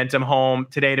same momentum home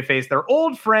today to face their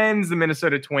old friends, the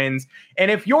Minnesota Twins.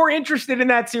 And if you're interested in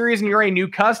that series and you're a new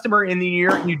customer in the New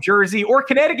York, New Jersey, or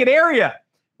Connecticut area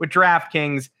with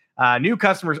DraftKings, new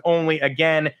customers only,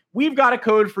 again, we've got a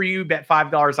code for you. Bet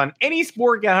 $5 on any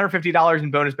sport, get $150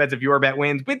 in bonus bets if your bet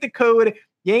wins with the code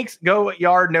Yanks Go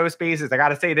Yard, no spaces. I got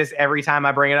to say this every time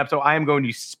I bring it up, so I am going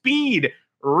to speed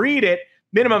read it.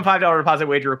 Minimum $5 deposit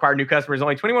wager required. New customers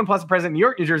only. 21 plus. Present in New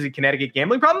York, New Jersey, Connecticut.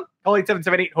 Gambling problem? Call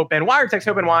 877-8-HOPE-NY or text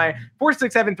HOPE-NY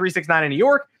 467-369 in New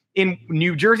York. In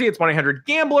New Jersey, it's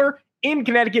 1-800-GAMBLER. In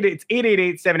Connecticut, it's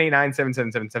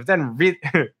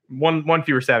 888-789-7777. one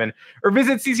fewer 7. Or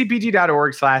visit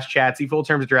ccpg.org/chat. See full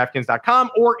terms at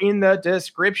DraftKings.com or in the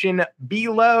description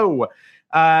below.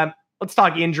 Let's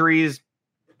talk injuries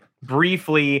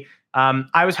briefly.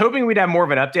 I was hoping we'd have more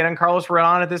of an update on Carlos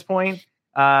Rodon at this point.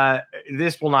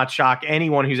 This will not shock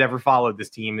anyone who's ever followed this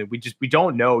team. We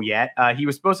don't know yet. He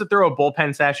was supposed to throw a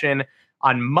bullpen session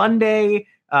on Monday,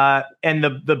 and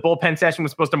the bullpen session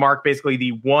was supposed to mark basically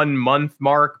the 1 month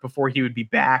mark before he would be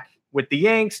back with the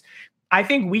Yanks. I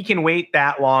think we can wait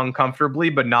that long comfortably,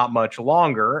 but not much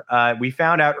longer. We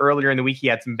found out earlier in the week he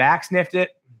had some back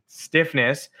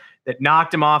stiffness that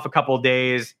knocked him off a couple of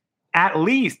days, at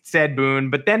least, said Boone.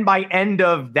 But then by end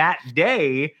of that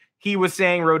day, he was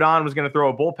saying Rodon was going to throw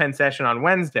a bullpen session on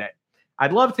Wednesday.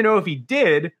 I'd love to know if he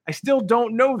did. I still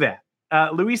don't know that.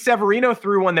 Luis Severino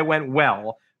threw one that went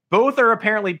well. Both are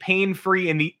apparently pain-free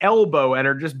in the elbow and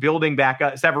are just building back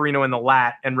up. Severino in the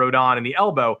lat and Rodon in the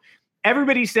elbow.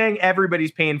 Everybody's saying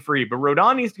everybody's pain-free, but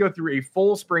Rodon needs to go through a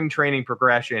full spring training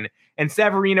progression, and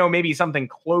Severino maybe something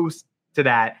close to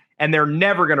that, and they're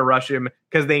never going to rush him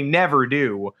because they never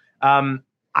do.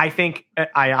 I think,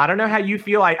 I don't know how you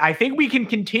feel. I think we can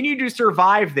continue to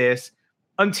survive this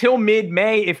until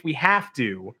mid-May if we have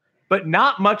to, but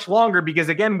not much longer because,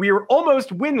 again, we were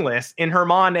almost winless in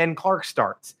Herman and Clark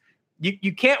starts.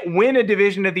 You can't win a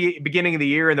division at the beginning of the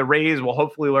year, and the Rays will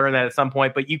hopefully learn that at some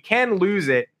point, but you can lose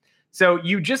it. So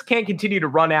you just can't continue to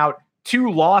run out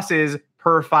 2 losses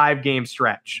per 5-game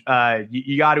stretch.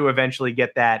 You got to eventually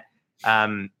get that,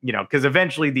 because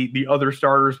eventually the other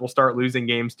starters will start losing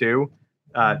games too.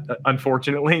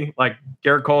 Unfortunately, like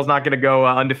Garrett Cole's not going to go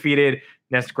undefeated.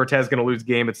 Nestor Cortez is going to lose a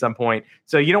game at some point.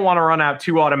 So you don't want to run out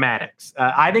 2 automatics.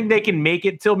 I think they can make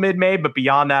it till mid-May, but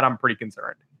beyond that, I'm pretty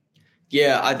concerned.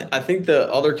 Yeah, I think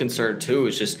the other concern too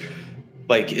is just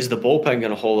like, is the bullpen going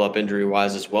to hold up injury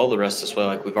wise as well the rest of this way?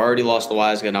 Like, we've already lost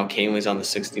Loaiza, now Kahnle's on the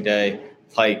 60-day.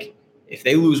 Like, if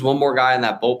they lose one more guy in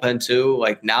that bullpen too,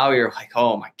 like now you're like,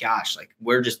 oh my gosh, like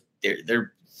we're just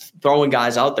they're throwing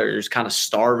guys out there. You're just kind of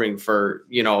starving for,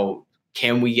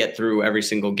 can we get through every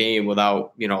single game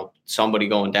without, somebody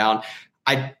going down?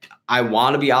 I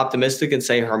want to be optimistic and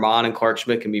say Herman and Clark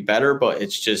Schmidt can be better, but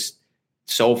it's just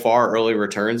so far early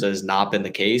returns has not been the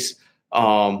case.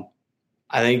 I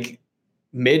think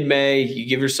mid-May, you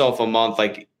give yourself a month,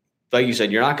 like you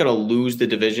said, you're not going to lose the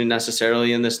division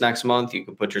necessarily in this next month. You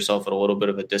can put yourself at a little bit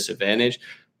of a disadvantage.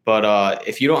 But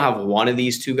if you don't have one of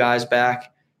these 2 guys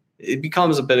back, it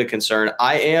becomes a bit of concern.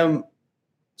 I am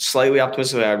slightly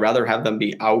optimistic. I'd rather have them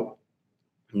be out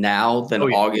now than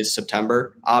August,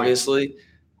 September, obviously.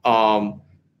 And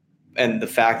the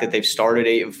fact that they've started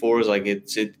 8-4 is like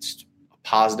it's a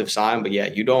positive sign. But yeah,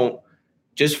 you don't,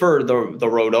 just for the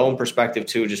Rodon perspective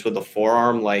too, just with the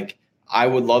forearm, like I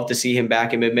would love to see him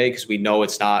back in mid-May because we know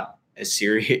it's not as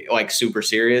serious, like super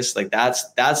serious. Like that's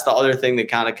the other thing that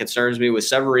kind of concerns me with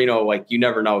Severino. Like you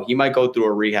never know, he might go through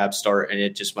a rehab start and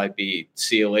it just might be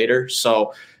see you later.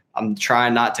 So I'm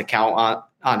trying not to count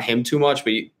on him too much,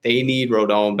 but they need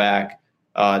Rodon back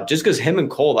just because him and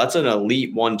Cole, that's an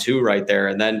elite 1-2 right there.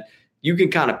 And then you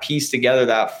can kind of piece together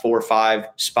that 4-5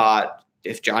 spot.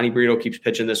 If Johnny Brito keeps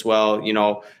pitching this well,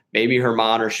 maybe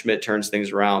Herman or Schmidt turns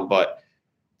things around, but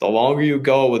the longer you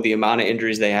go with the amount of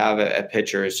injuries they have at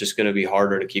pitcher, it's just going to be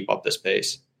harder to keep up this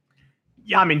pace.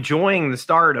 Yeah, I'm enjoying the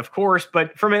start, of course,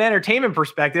 but from an entertainment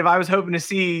perspective, I was hoping to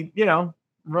see,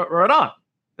 Rodon.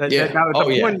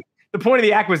 The point of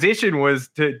the acquisition was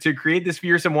to create this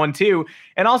fearsome 1-2,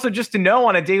 and also just to know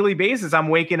on a daily basis, I'm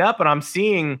waking up and I'm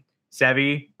seeing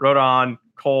Sevy, Rodon,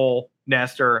 Cole,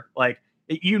 Nestor. Like,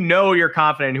 you're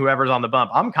confident in whoever's on the bump.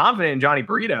 I'm confident in Johnny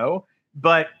Brito.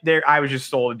 But I was just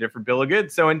sold a different bill of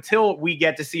goods. So until we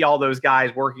get to see all those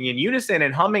guys working in unison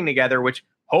and humming together, which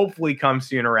hopefully come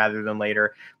sooner rather than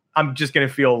later, I'm just going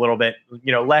to feel a little bit,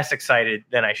 less excited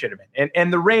than I should have been.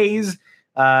 And the Rays,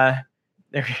 they're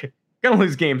going to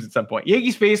lose games at some point.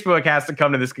 Yankees Facebook has to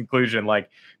come to this conclusion. Like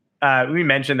we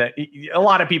mentioned that a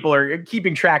lot of people are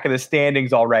keeping track of the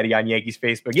standings already on Yankees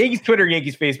Facebook. Yankees Twitter and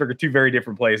Yankees Facebook are two very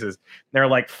different places. They're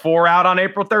like 4 out on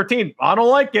April 13th. I don't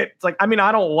like it. It's like, I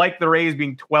don't like the Rays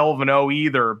being 12-0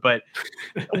 either, but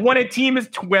when a team is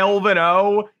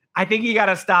 12-0, I think you got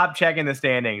to stop checking the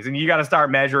standings and you got to start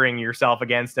measuring yourself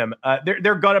against them.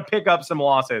 They're going to pick up some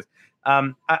losses.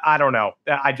 I don't know.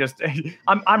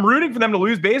 I'm rooting for them to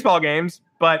lose baseball games,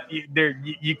 but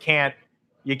you can't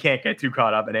get too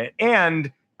caught up in it. And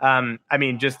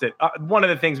just that one of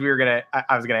the things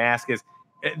I was gonna ask is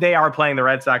they are playing the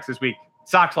Red Sox this week.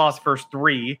 Sox lost the first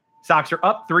 3. Sox are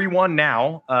up 3-1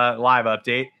 now. Live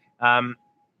update.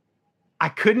 I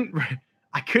couldn't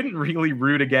really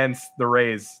root against the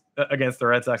Rays against the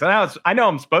Red Sox. I know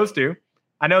I'm supposed to.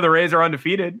 I know the Rays are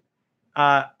undefeated.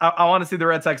 I want to see the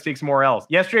Red Sox take some more L's.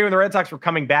 Yesterday when the Red Sox were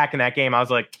coming back in that game, I was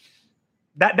like,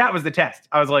 that was the test.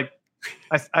 I was like,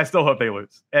 I still hope they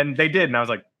lose. And they did. And I was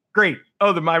like, great.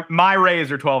 Oh, my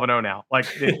Rays are 12-0 now. Like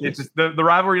it's just the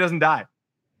rivalry doesn't die.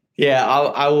 Yeah,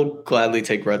 I will gladly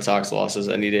take Red Sox losses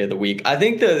any day of the week. I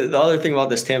think the other thing about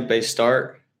this Tampa Bay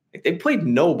start, they played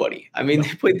nobody. They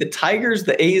played the Tigers,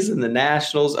 the A's, and the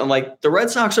Nationals. And the Red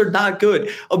Sox are not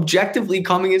good. Objectively,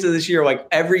 coming into this year,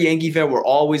 every Yankee fan, we're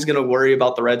always going to worry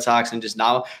about the Red Sox and just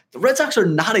now. The Red Sox are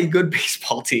not a good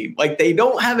baseball team. They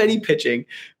don't have any pitching.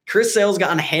 Chris Sale's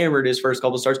gotten hammered his first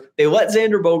couple of starts. They let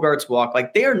Xander Bogaerts walk.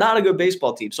 They are not a good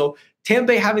baseball team. So Tampa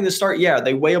Bay having to start,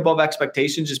 they way above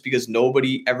expectations just because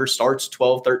nobody ever starts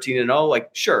 12-13-0.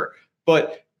 Sure.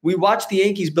 But we watched the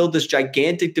Yankees build this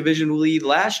gigantic division lead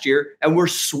last year, and we're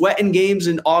sweating games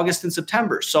in August and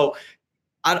September. So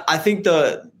I think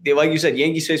like you said,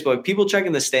 Yankees Facebook, people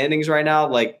checking the standings right now,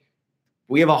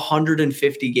 we have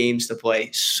 150 games to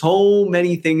play. So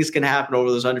many things can happen over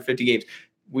those 150 games.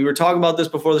 We were talking about this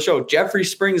before the show. Jeffrey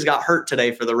Springs got hurt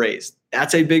today for the Rays.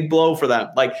 That's a big blow for them.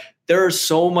 There is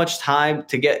so much time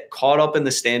to get caught up in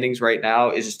the standings right now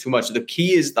is just too much. The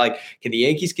key is can the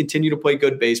Yankees continue to play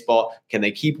good baseball? Can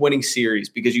they keep winning series?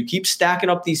 Because you keep stacking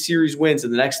up these series wins,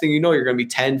 and the next thing you know, you're going to be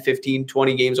 10, 15,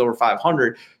 20 games over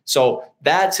 500. So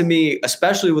that to me,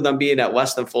 especially with them being at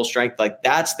less than full strength,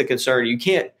 that's the concern. You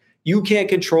can't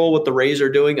control what the Rays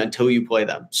are doing until you play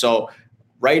them. So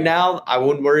right now, I'm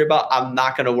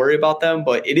not going to worry about them,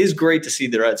 but it is great to see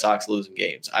the Red Sox losing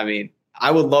games.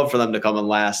 I would love for them to come in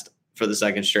last for the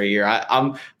second straight year.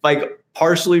 I'm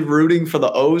partially rooting for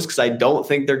the O's because I don't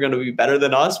think they're going to be better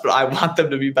than us, but I want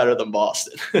them to be better than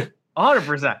Boston.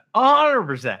 100%.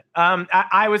 100%.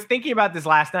 I was thinking about this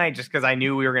last night just because I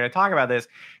knew we were going to talk about this.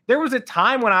 There was a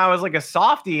time when I was a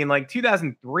softie in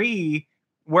 2003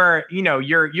 where,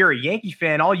 you're a Yankee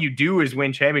fan, all you do is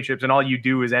win championships and all you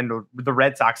do is end the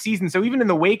Red Sox season. So even in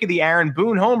the wake of the Aaron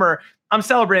Boone homer, I'm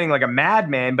celebrating like a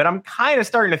madman, but I'm kind of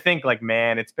starting to think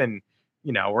man, it's been,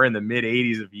 we're in the mid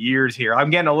 80s of years here. I'm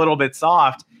getting a little bit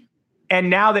soft. And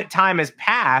now that time has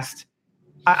passed,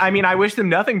 I wish them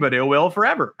nothing but ill will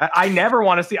forever. I never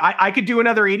want to see, I could do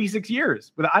another 86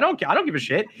 years, but I don't give a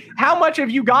shit. How much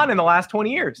have you gotten in the last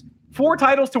 20 years? 4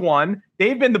 titles to 1.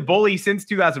 They've been the bully since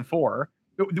 2004.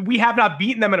 We have not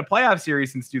beaten them in a playoff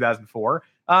series since 2004.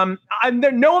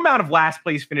 No amount of last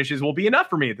place finishes will be enough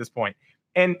for me at this point.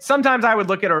 And sometimes I would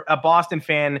look at a Boston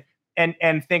fan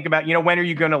and think about, when are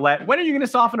you going to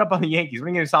soften up on the Yankees? When are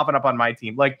you going to soften up on my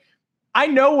team? I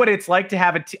know what it's like to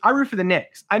have I root for the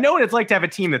Knicks. I know what it's like to have a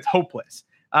team that's hopeless.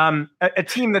 A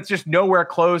team that's just nowhere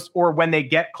close, or when they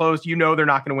get close, they're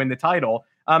not going to win the title.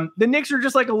 The Knicks are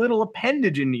just like a little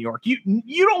appendage in New York.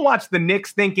 You don't watch the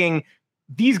Knicks thinking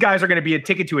these guys are going to be a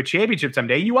ticket to a championship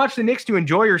someday. You watch the Knicks to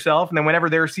enjoy yourself, and then whenever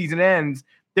their season ends.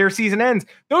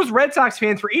 Those Red Sox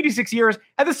fans for 86 years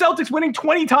had the Celtics winning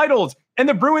 20 titles and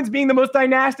the Bruins being the most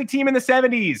dynastic team in the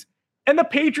 70s. And the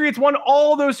Patriots won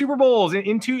all those Super Bowls in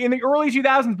the early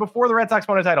 2000s before the Red Sox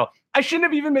won a title. I shouldn't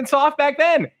have even been soft back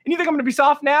then. And you think I'm going to be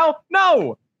soft now?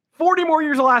 No. 40 more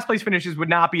years of last place finishes would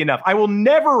not be enough. I will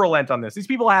never relent on this. These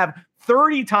people have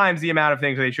 30 times the amount of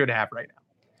things they should have right now.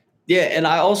 Yeah, and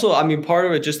I also, part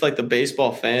of it, just the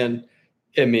baseball fan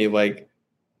in me,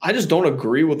 I just don't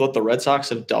agree with what the Red Sox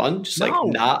have done. Just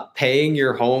not paying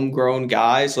your homegrown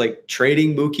guys,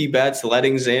 trading Mookie Betts,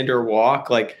 letting Xander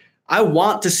walk. I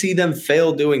want to see them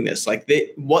fail doing this.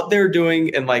 What they're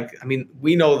doing, and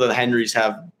we know the Henrys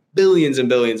have billions and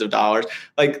billions of dollars.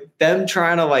 Them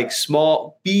trying to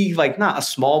not a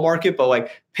small market, but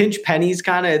pinch pennies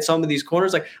kind of at some of these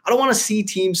corners. I don't want to see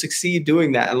teams succeed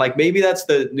doing that. And maybe that's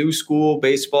the new school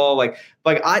baseball.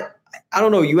 I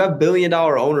don't know. You have $1 billion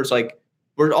owners. Like,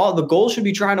 the goal should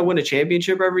be trying to win a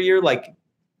championship every year. Like,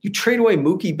 you trade away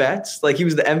Mookie Betts, like he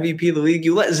was the MVP of the league.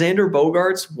 You let Xander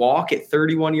Bogaerts walk at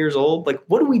 31 years old. Like,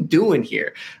 what are we doing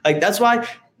here? Like, that's why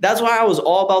I was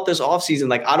all about this offseason.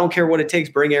 Like, I don't care what it takes.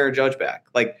 Bring Aaron Judge back.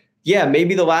 Like, yeah,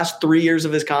 maybe the last 3 years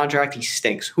of his contract, he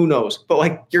stinks. Who knows? But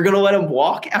like, you're going to let him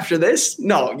walk after this?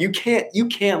 No, you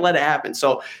can't let it happen.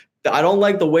 So I don't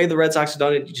like the way the Red Sox have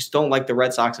done it. You just don't like the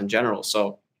Red Sox in general.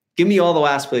 So give me all the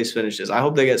last place finishes. I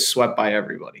hope they get swept by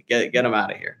everybody. Get them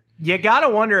out of here. You got to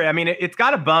wonder. I mean, it's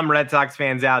got to bum Red Sox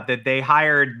fans out that they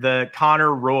hired the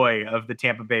Connor Roy of the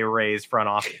Tampa Bay Rays front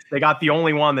office. They got the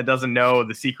only one that doesn't know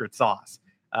the secret sauce.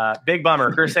 Big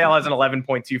bummer. Chris Sale has an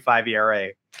 11.25 ERA.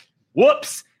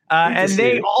 Whoops. And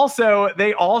they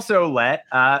also let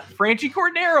Franchi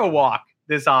Cordero walk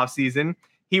this offseason.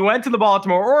 He went to the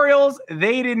Baltimore Orioles.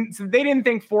 They didn't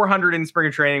think 400 in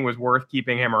spring training was worth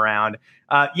keeping him around.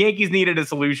 Yankees needed a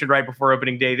solution right before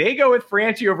opening day. They go with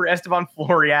Franchi over Esteban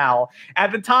Florial.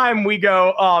 At the time, we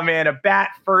go, oh man, a bat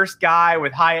first guy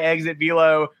with high exit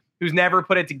velo who's never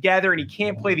put it together and he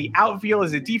can't play the outfield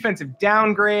as a defensive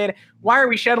downgrade. Why are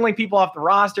we shuttling people off the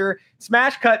roster?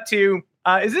 Smash cut to,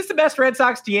 is this the best Red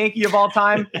Sox to Yankee of all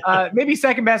time? Maybe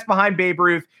second best behind Babe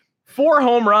Ruth. 4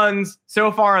 home runs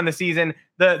so far on the season.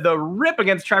 The rip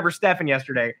against Trevor Stephan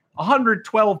yesterday,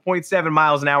 112.7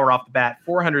 miles an hour off the bat,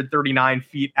 439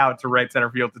 feet out to right center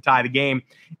field to tie the game.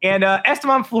 And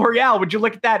Esteban Florial, would you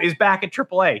look at that, is back at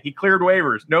AAA. He cleared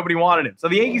waivers. Nobody wanted him. So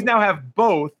the Yankees now have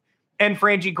both. And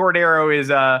Franchi Cordero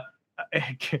is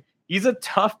he's a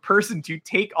tough person to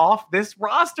take off this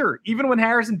roster, even when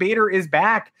Harrison Bader is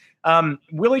back.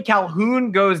 Willie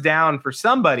Calhoun goes down for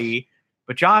somebody,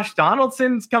 but Josh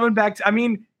Donaldson's coming back.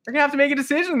 They're going to have to make a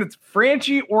decision. It's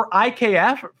Franchi or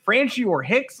IKF, Franchi or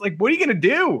Hicks. Like, what are you going to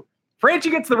do? Franchi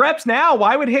gets the reps now.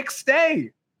 Why would Hicks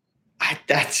stay?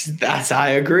 I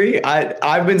agree.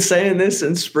 I've been saying this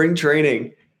in spring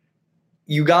training.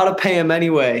 You got to pay him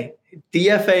anyway.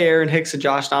 DFA Aaron Hicks and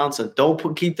Josh Donaldson.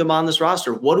 Don't keep them on this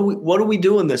roster. What are we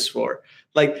doing this for?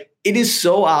 Like, it is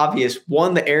so obvious.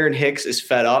 One, that Aaron Hicks is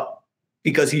fed up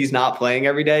because he's not playing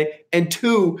every day. And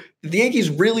 2, the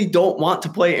Yankees really don't want to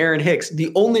play Aaron Hicks.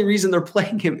 The only reason they're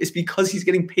playing him is because he's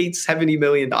getting paid $70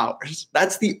 million.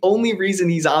 That's the only reason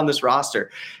he's on this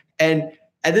roster. And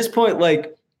at this point,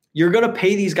 like, you're going to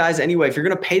pay these guys anyway. If you're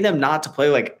going to pay them not to play,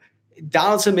 like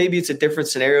Donaldson, maybe it's a different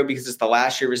scenario because it's the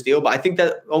last year of his deal, but I think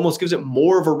that almost gives it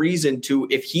more of a reason to,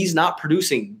 if he's not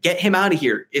producing, get him out of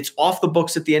here. It's off the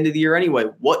books at the end of the year anyway.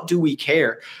 What do we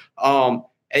care?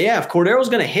 And yeah, if Cordero's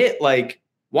going to hit, like,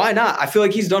 why not? I feel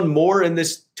like he's done more in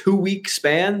this 2-week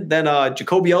span than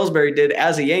Jacoby Ellsbury did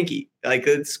as a Yankee. Like,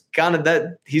 it's kind of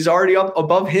that he's already up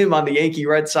above him on the Yankee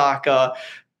Red Sox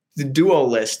the duo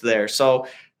list there. So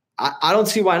I don't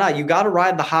see why not. You got to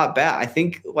ride the hot bat. I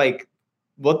think like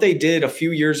what they did a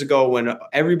few years ago when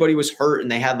everybody was hurt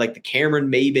and they had like the Cameron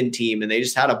Maben team and they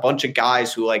just had a bunch of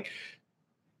guys who like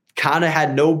kind of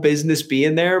had no business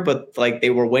being there, but like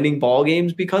they were winning ball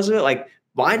games because of it. Like,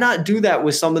 why not do that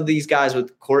with some of these guys,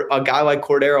 with a guy like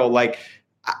Cordero? Like,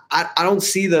 I don't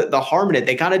see the harm in it.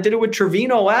 They kind of did it with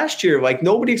Trevino last year. Like,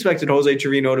 nobody expected Jose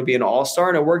Trevino to be an all-star,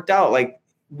 and it worked out. Like,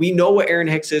 we know what Aaron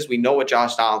Hicks is. We know what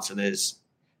Josh Donaldson is.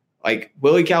 Like,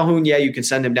 Willie Calhoun, yeah, you can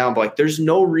send him down, but like, there's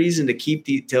no reason to keep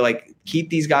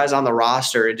these guys on the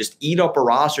roster and just eat up a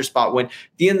roster spot when at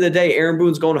the end of the day, Aaron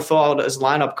Boone's going to fill out his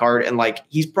lineup card and like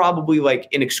he's probably like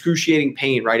in excruciating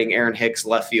pain writing Aaron Hicks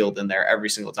left field in there every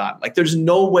single time. Like, there's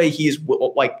no way he's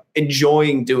like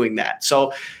enjoying doing that.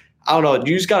 So I don't know.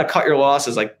 You just got to cut your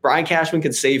losses. Like, Brian Cashman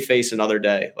can save face another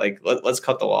day. Like, let's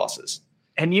cut the losses.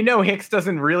 And Hicks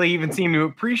doesn't really even seem to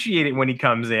appreciate it when he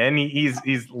comes in.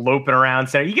 He's loping around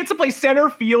center. He gets to play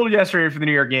center field yesterday for the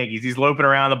New York Yankees. He's loping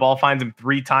around. The ball finds him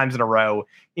 3 times in a row.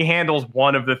 He handles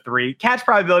 1 of the 3. Catch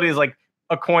probability is like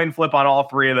a coin flip on all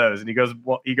 3 of those, and he goes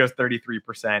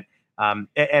 33%.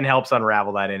 And helps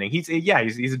unravel that inning. He's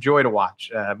a joy to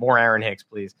watch. More Aaron Hicks,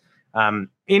 please.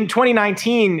 In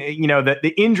 2019,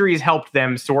 the injuries helped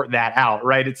them sort that out,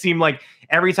 right? It seemed like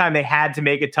every time they had to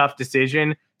make a tough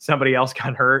decision, somebody else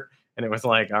got hurt, and it was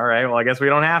like, all right, well, I guess we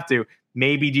don't have to.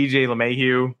 Maybe DJ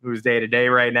LeMahieu, who's day-to-day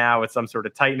right now with some sort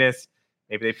of tightness,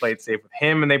 maybe they played safe with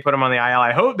him and they put him on the IL.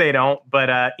 I hope they don't,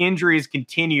 but injuries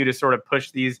continue to sort of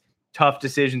push these tough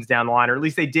decisions down the line, or at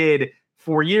least they did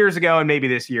 4 years ago, and maybe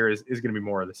this year is going to be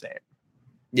more of the same.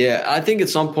 Yeah, I think at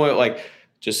some point, like,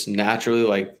 just naturally,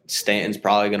 like, Stanton's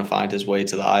probably going to find his way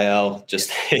to the IL. It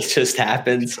just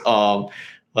happens.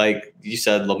 Like you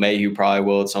said, LeMahieu probably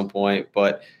will at some point.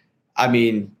 But, I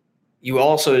mean, you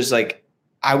also is like,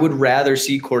 I would rather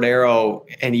see Cordero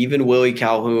and even Willie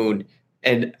Calhoun.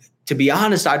 And to be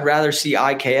honest, I'd rather see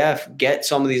IKF get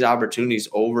some of these opportunities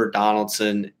over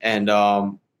Donaldson and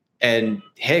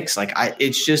Hicks. Like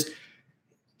it's just,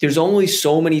 there's only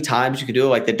so many times you can do it.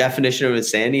 Like the definition of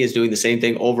insanity is doing the same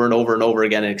thing over and over and over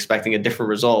again and expecting a different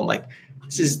result. Like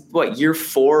this is what year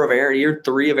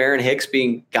 3 of Aaron Hicks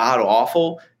being god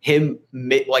awful. Him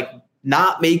like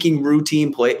not making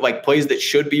routine plays that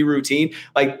should be routine.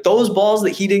 Like those balls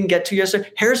that he didn't get to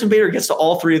yesterday, Harrison Bader gets to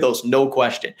all 3 of those, no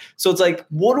question. So it's like,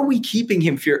 what are we keeping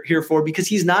him here for? Because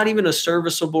he's not even a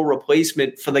serviceable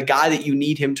replacement for the guy that you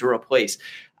need him to replace.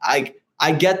 I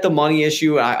get the money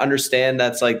issue. I understand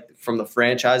that's like from the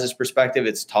franchise's perspective,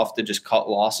 it's tough to just cut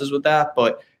losses with that.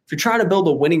 But if you're trying to build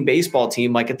a winning baseball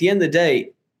team, like at the end of the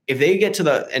day, if they get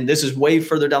to and this is way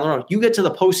further down the road, you get to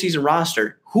the postseason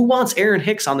roster. Who wants Aaron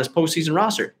Hicks on this postseason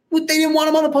roster? Well, they didn't want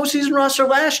him on the postseason roster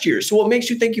last year. So what makes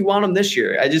you think you want him this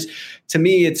year? To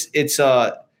me, it's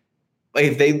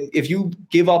if you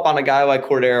give up on a guy like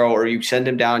Cordero or you send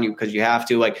him down because you have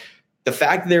to, like, the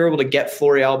fact that they were able to get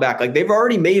Florial back, like they've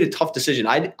already made a tough decision.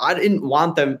 I didn't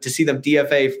want them to see them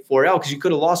DFA Florial because you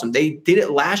could have lost him. They did it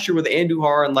last year with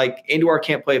Andujar, and like Andujar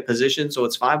can't play a position, so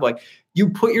it's fine. But like you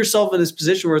put yourself in this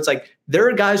position where it's like there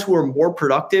are guys who are more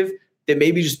productive that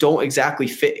maybe just don't exactly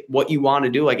fit what you want to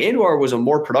do. Like Andujar was a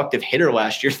more productive hitter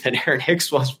last year than Aaron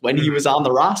Hicks was when he was on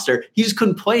the roster. He just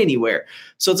couldn't play anywhere.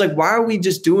 So it's like, why are we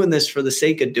just doing this for the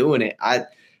sake of doing it?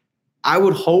 I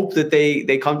would hope that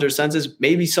they come to their senses.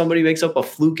 Maybe somebody makes up a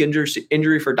fluke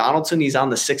injury for Donaldson. He's on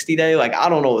the 60-day. Like, I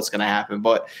don't know what's going to happen,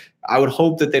 but I would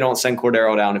hope that they don't send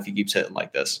Cordero down if he keeps hitting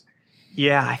like this.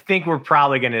 Yeah, I think we're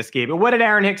probably going to escape it. What did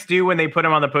Aaron Hicks do when they put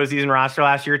him on the postseason roster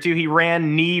last year, too? He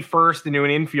ran knee first into an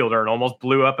infielder and almost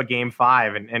blew up a game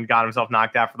 5 and got himself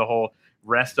knocked out for the whole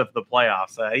rest of the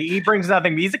playoffs. He brings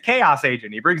nothing. He's a chaos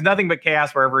agent. He brings nothing but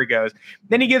chaos wherever he goes.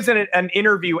 Then he gives an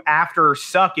interview after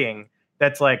sucking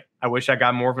that's like, I wish I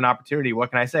got more of an opportunity. What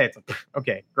can I say? It's like,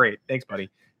 okay, great. Thanks, buddy.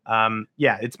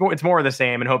 Yeah, it's more of the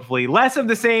same and hopefully less of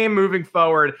the same moving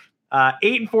forward.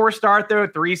 8-4 start, though,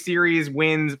 3 series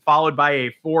wins followed by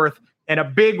a 4th and a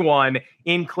big one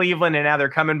in Cleveland. And now they're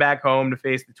coming back home to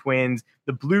face the Twins.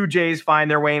 The Blue Jays find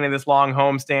their way into this long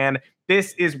homestand.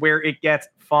 This is where it gets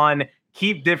fun.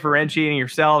 Keep differentiating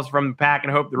yourselves from the pack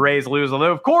and hope the Rays lose.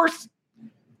 Although, of course,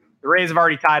 the Rays have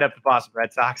already tied up the Boston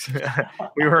Red Sox.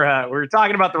 we were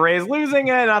talking about the Rays losing,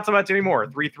 and not so much anymore.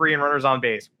 3-3 and runners on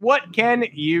base. What can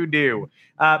you do?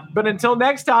 But until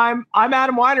next time, I'm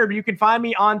Adam Weinrib. You can find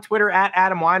me on Twitter at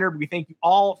Adam Weinrib. We thank you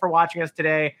all for watching us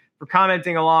today, for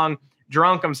commenting along.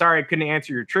 Drunk, I'm sorry I couldn't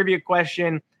answer your trivia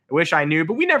question. I wish I knew,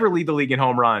 but we never lead the league in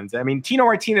home runs. I mean, Tino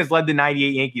Martinez led the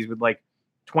 98 Yankees with like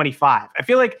 25.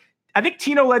 I think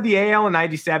Tino led the AL in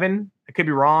 97. I could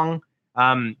be wrong.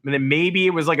 And then maybe it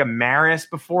was like a Maris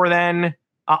before then.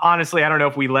 Honestly, I don't know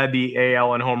if we led the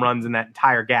AL in home runs in that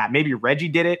entire gap. Maybe Reggie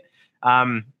did it.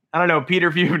 I don't know. Peter,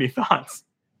 if you have any thoughts.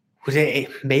 Was it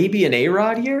maybe an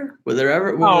A-Rod year? Was there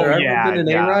ever been an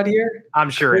A-Rod year? I'm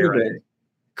sure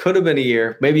Could have been a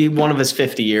year. Maybe one of his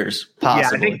 50 years,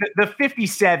 possibly. Yeah, I think the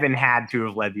 57 had to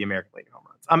have led the American League in home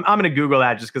runs. I'm going to Google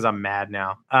that just because I'm mad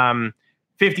now.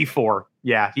 54.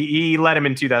 Yeah, he led him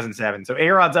in 2007. So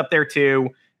A-Rod's up there too.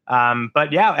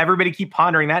 But yeah, everybody keep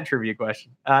pondering that trivia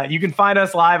question. You can find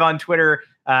us live on Twitter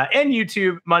and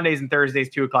YouTube Mondays and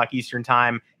Thursdays, 2:00 Eastern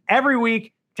time every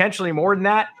week, potentially more than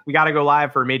that. We got to go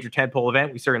live for a major tentpole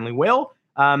event. We certainly will.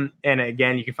 And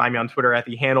again, you can find me on Twitter at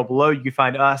the handle below. You can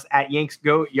find us at Yanks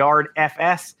Go Yard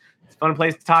FS. It's a fun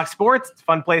place to talk sports. It's a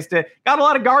fun place to got a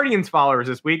lot of Guardians followers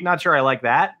this week. Not sure I like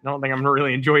that. I don't think I'm going to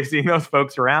really enjoy seeing those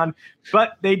folks around,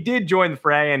 but they did join the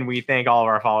fray, and we thank all of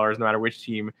our followers, no matter which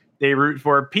team they root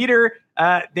for. Peter,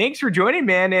 thanks for joining,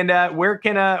 man. And where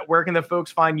can the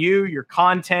folks find you, your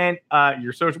content,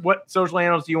 what social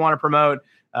handles do you want to promote?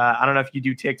 I don't know if you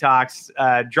do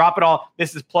TikToks. Drop it all.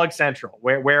 This is Plug Central.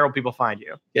 Where will people find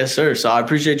you? Yes, sir. So I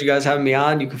appreciate you guys having me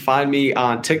on. You can find me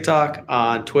on TikTok,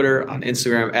 on Twitter, on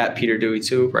Instagram at Peter Dewey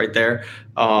 2, right there.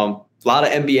 A lot of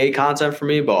NBA content for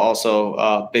me, but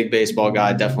also big baseball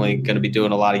guy. Definitely going to be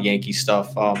doing a lot of Yankee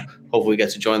stuff. Hopefully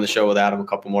get to join the show with Adam a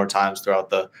couple more times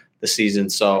throughout the season.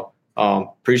 So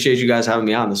appreciate you guys having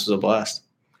me on. This was a blast.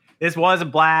 This was a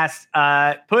blast.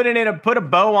 Put a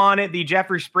bow on it. The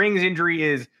Jeffrey Springs injury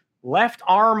is left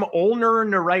arm ulnar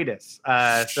neuritis.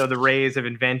 So the Rays have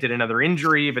invented another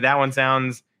injury, but that one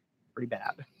sounds pretty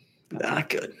bad. Not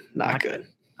good. Not good.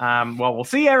 Well, we'll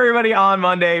see everybody on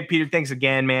Monday. Peter, thanks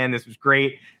again, man. This was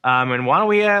great. And why don't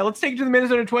we let's take it to the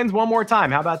Minnesota Twins one more time.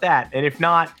 How about that? And if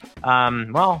not,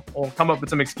 well, we'll come up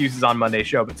with some excuses on Monday's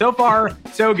show. But so far,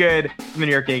 so good from the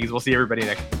New York Yankees. We'll see everybody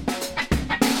next week.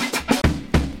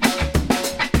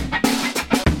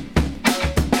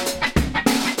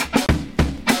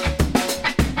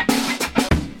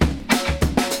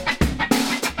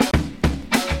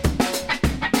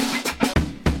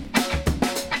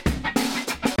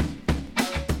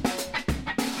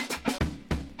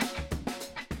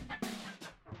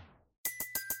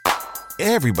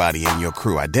 Everybody in your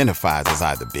crew identifies as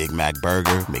either Big Mac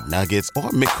Burger, McNuggets, or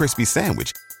McCrispy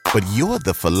Sandwich. But you're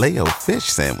the Filet-O-Fish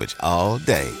Sandwich all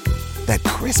day. That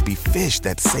crispy fish,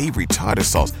 that savory tartar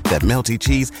sauce, that melty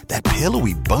cheese, that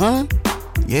pillowy bun.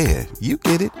 Yeah, you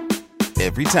get it.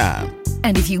 Every time.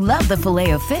 And if you love the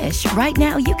Filet-O-Fish, right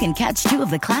now you can catch 2 of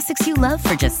the classics you love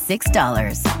for just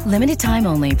 $6. Limited time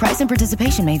only. Price and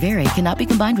participation may vary. Cannot be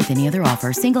combined with any other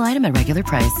offer. Single item at regular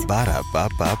price.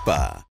 Ba-da-ba-ba-ba.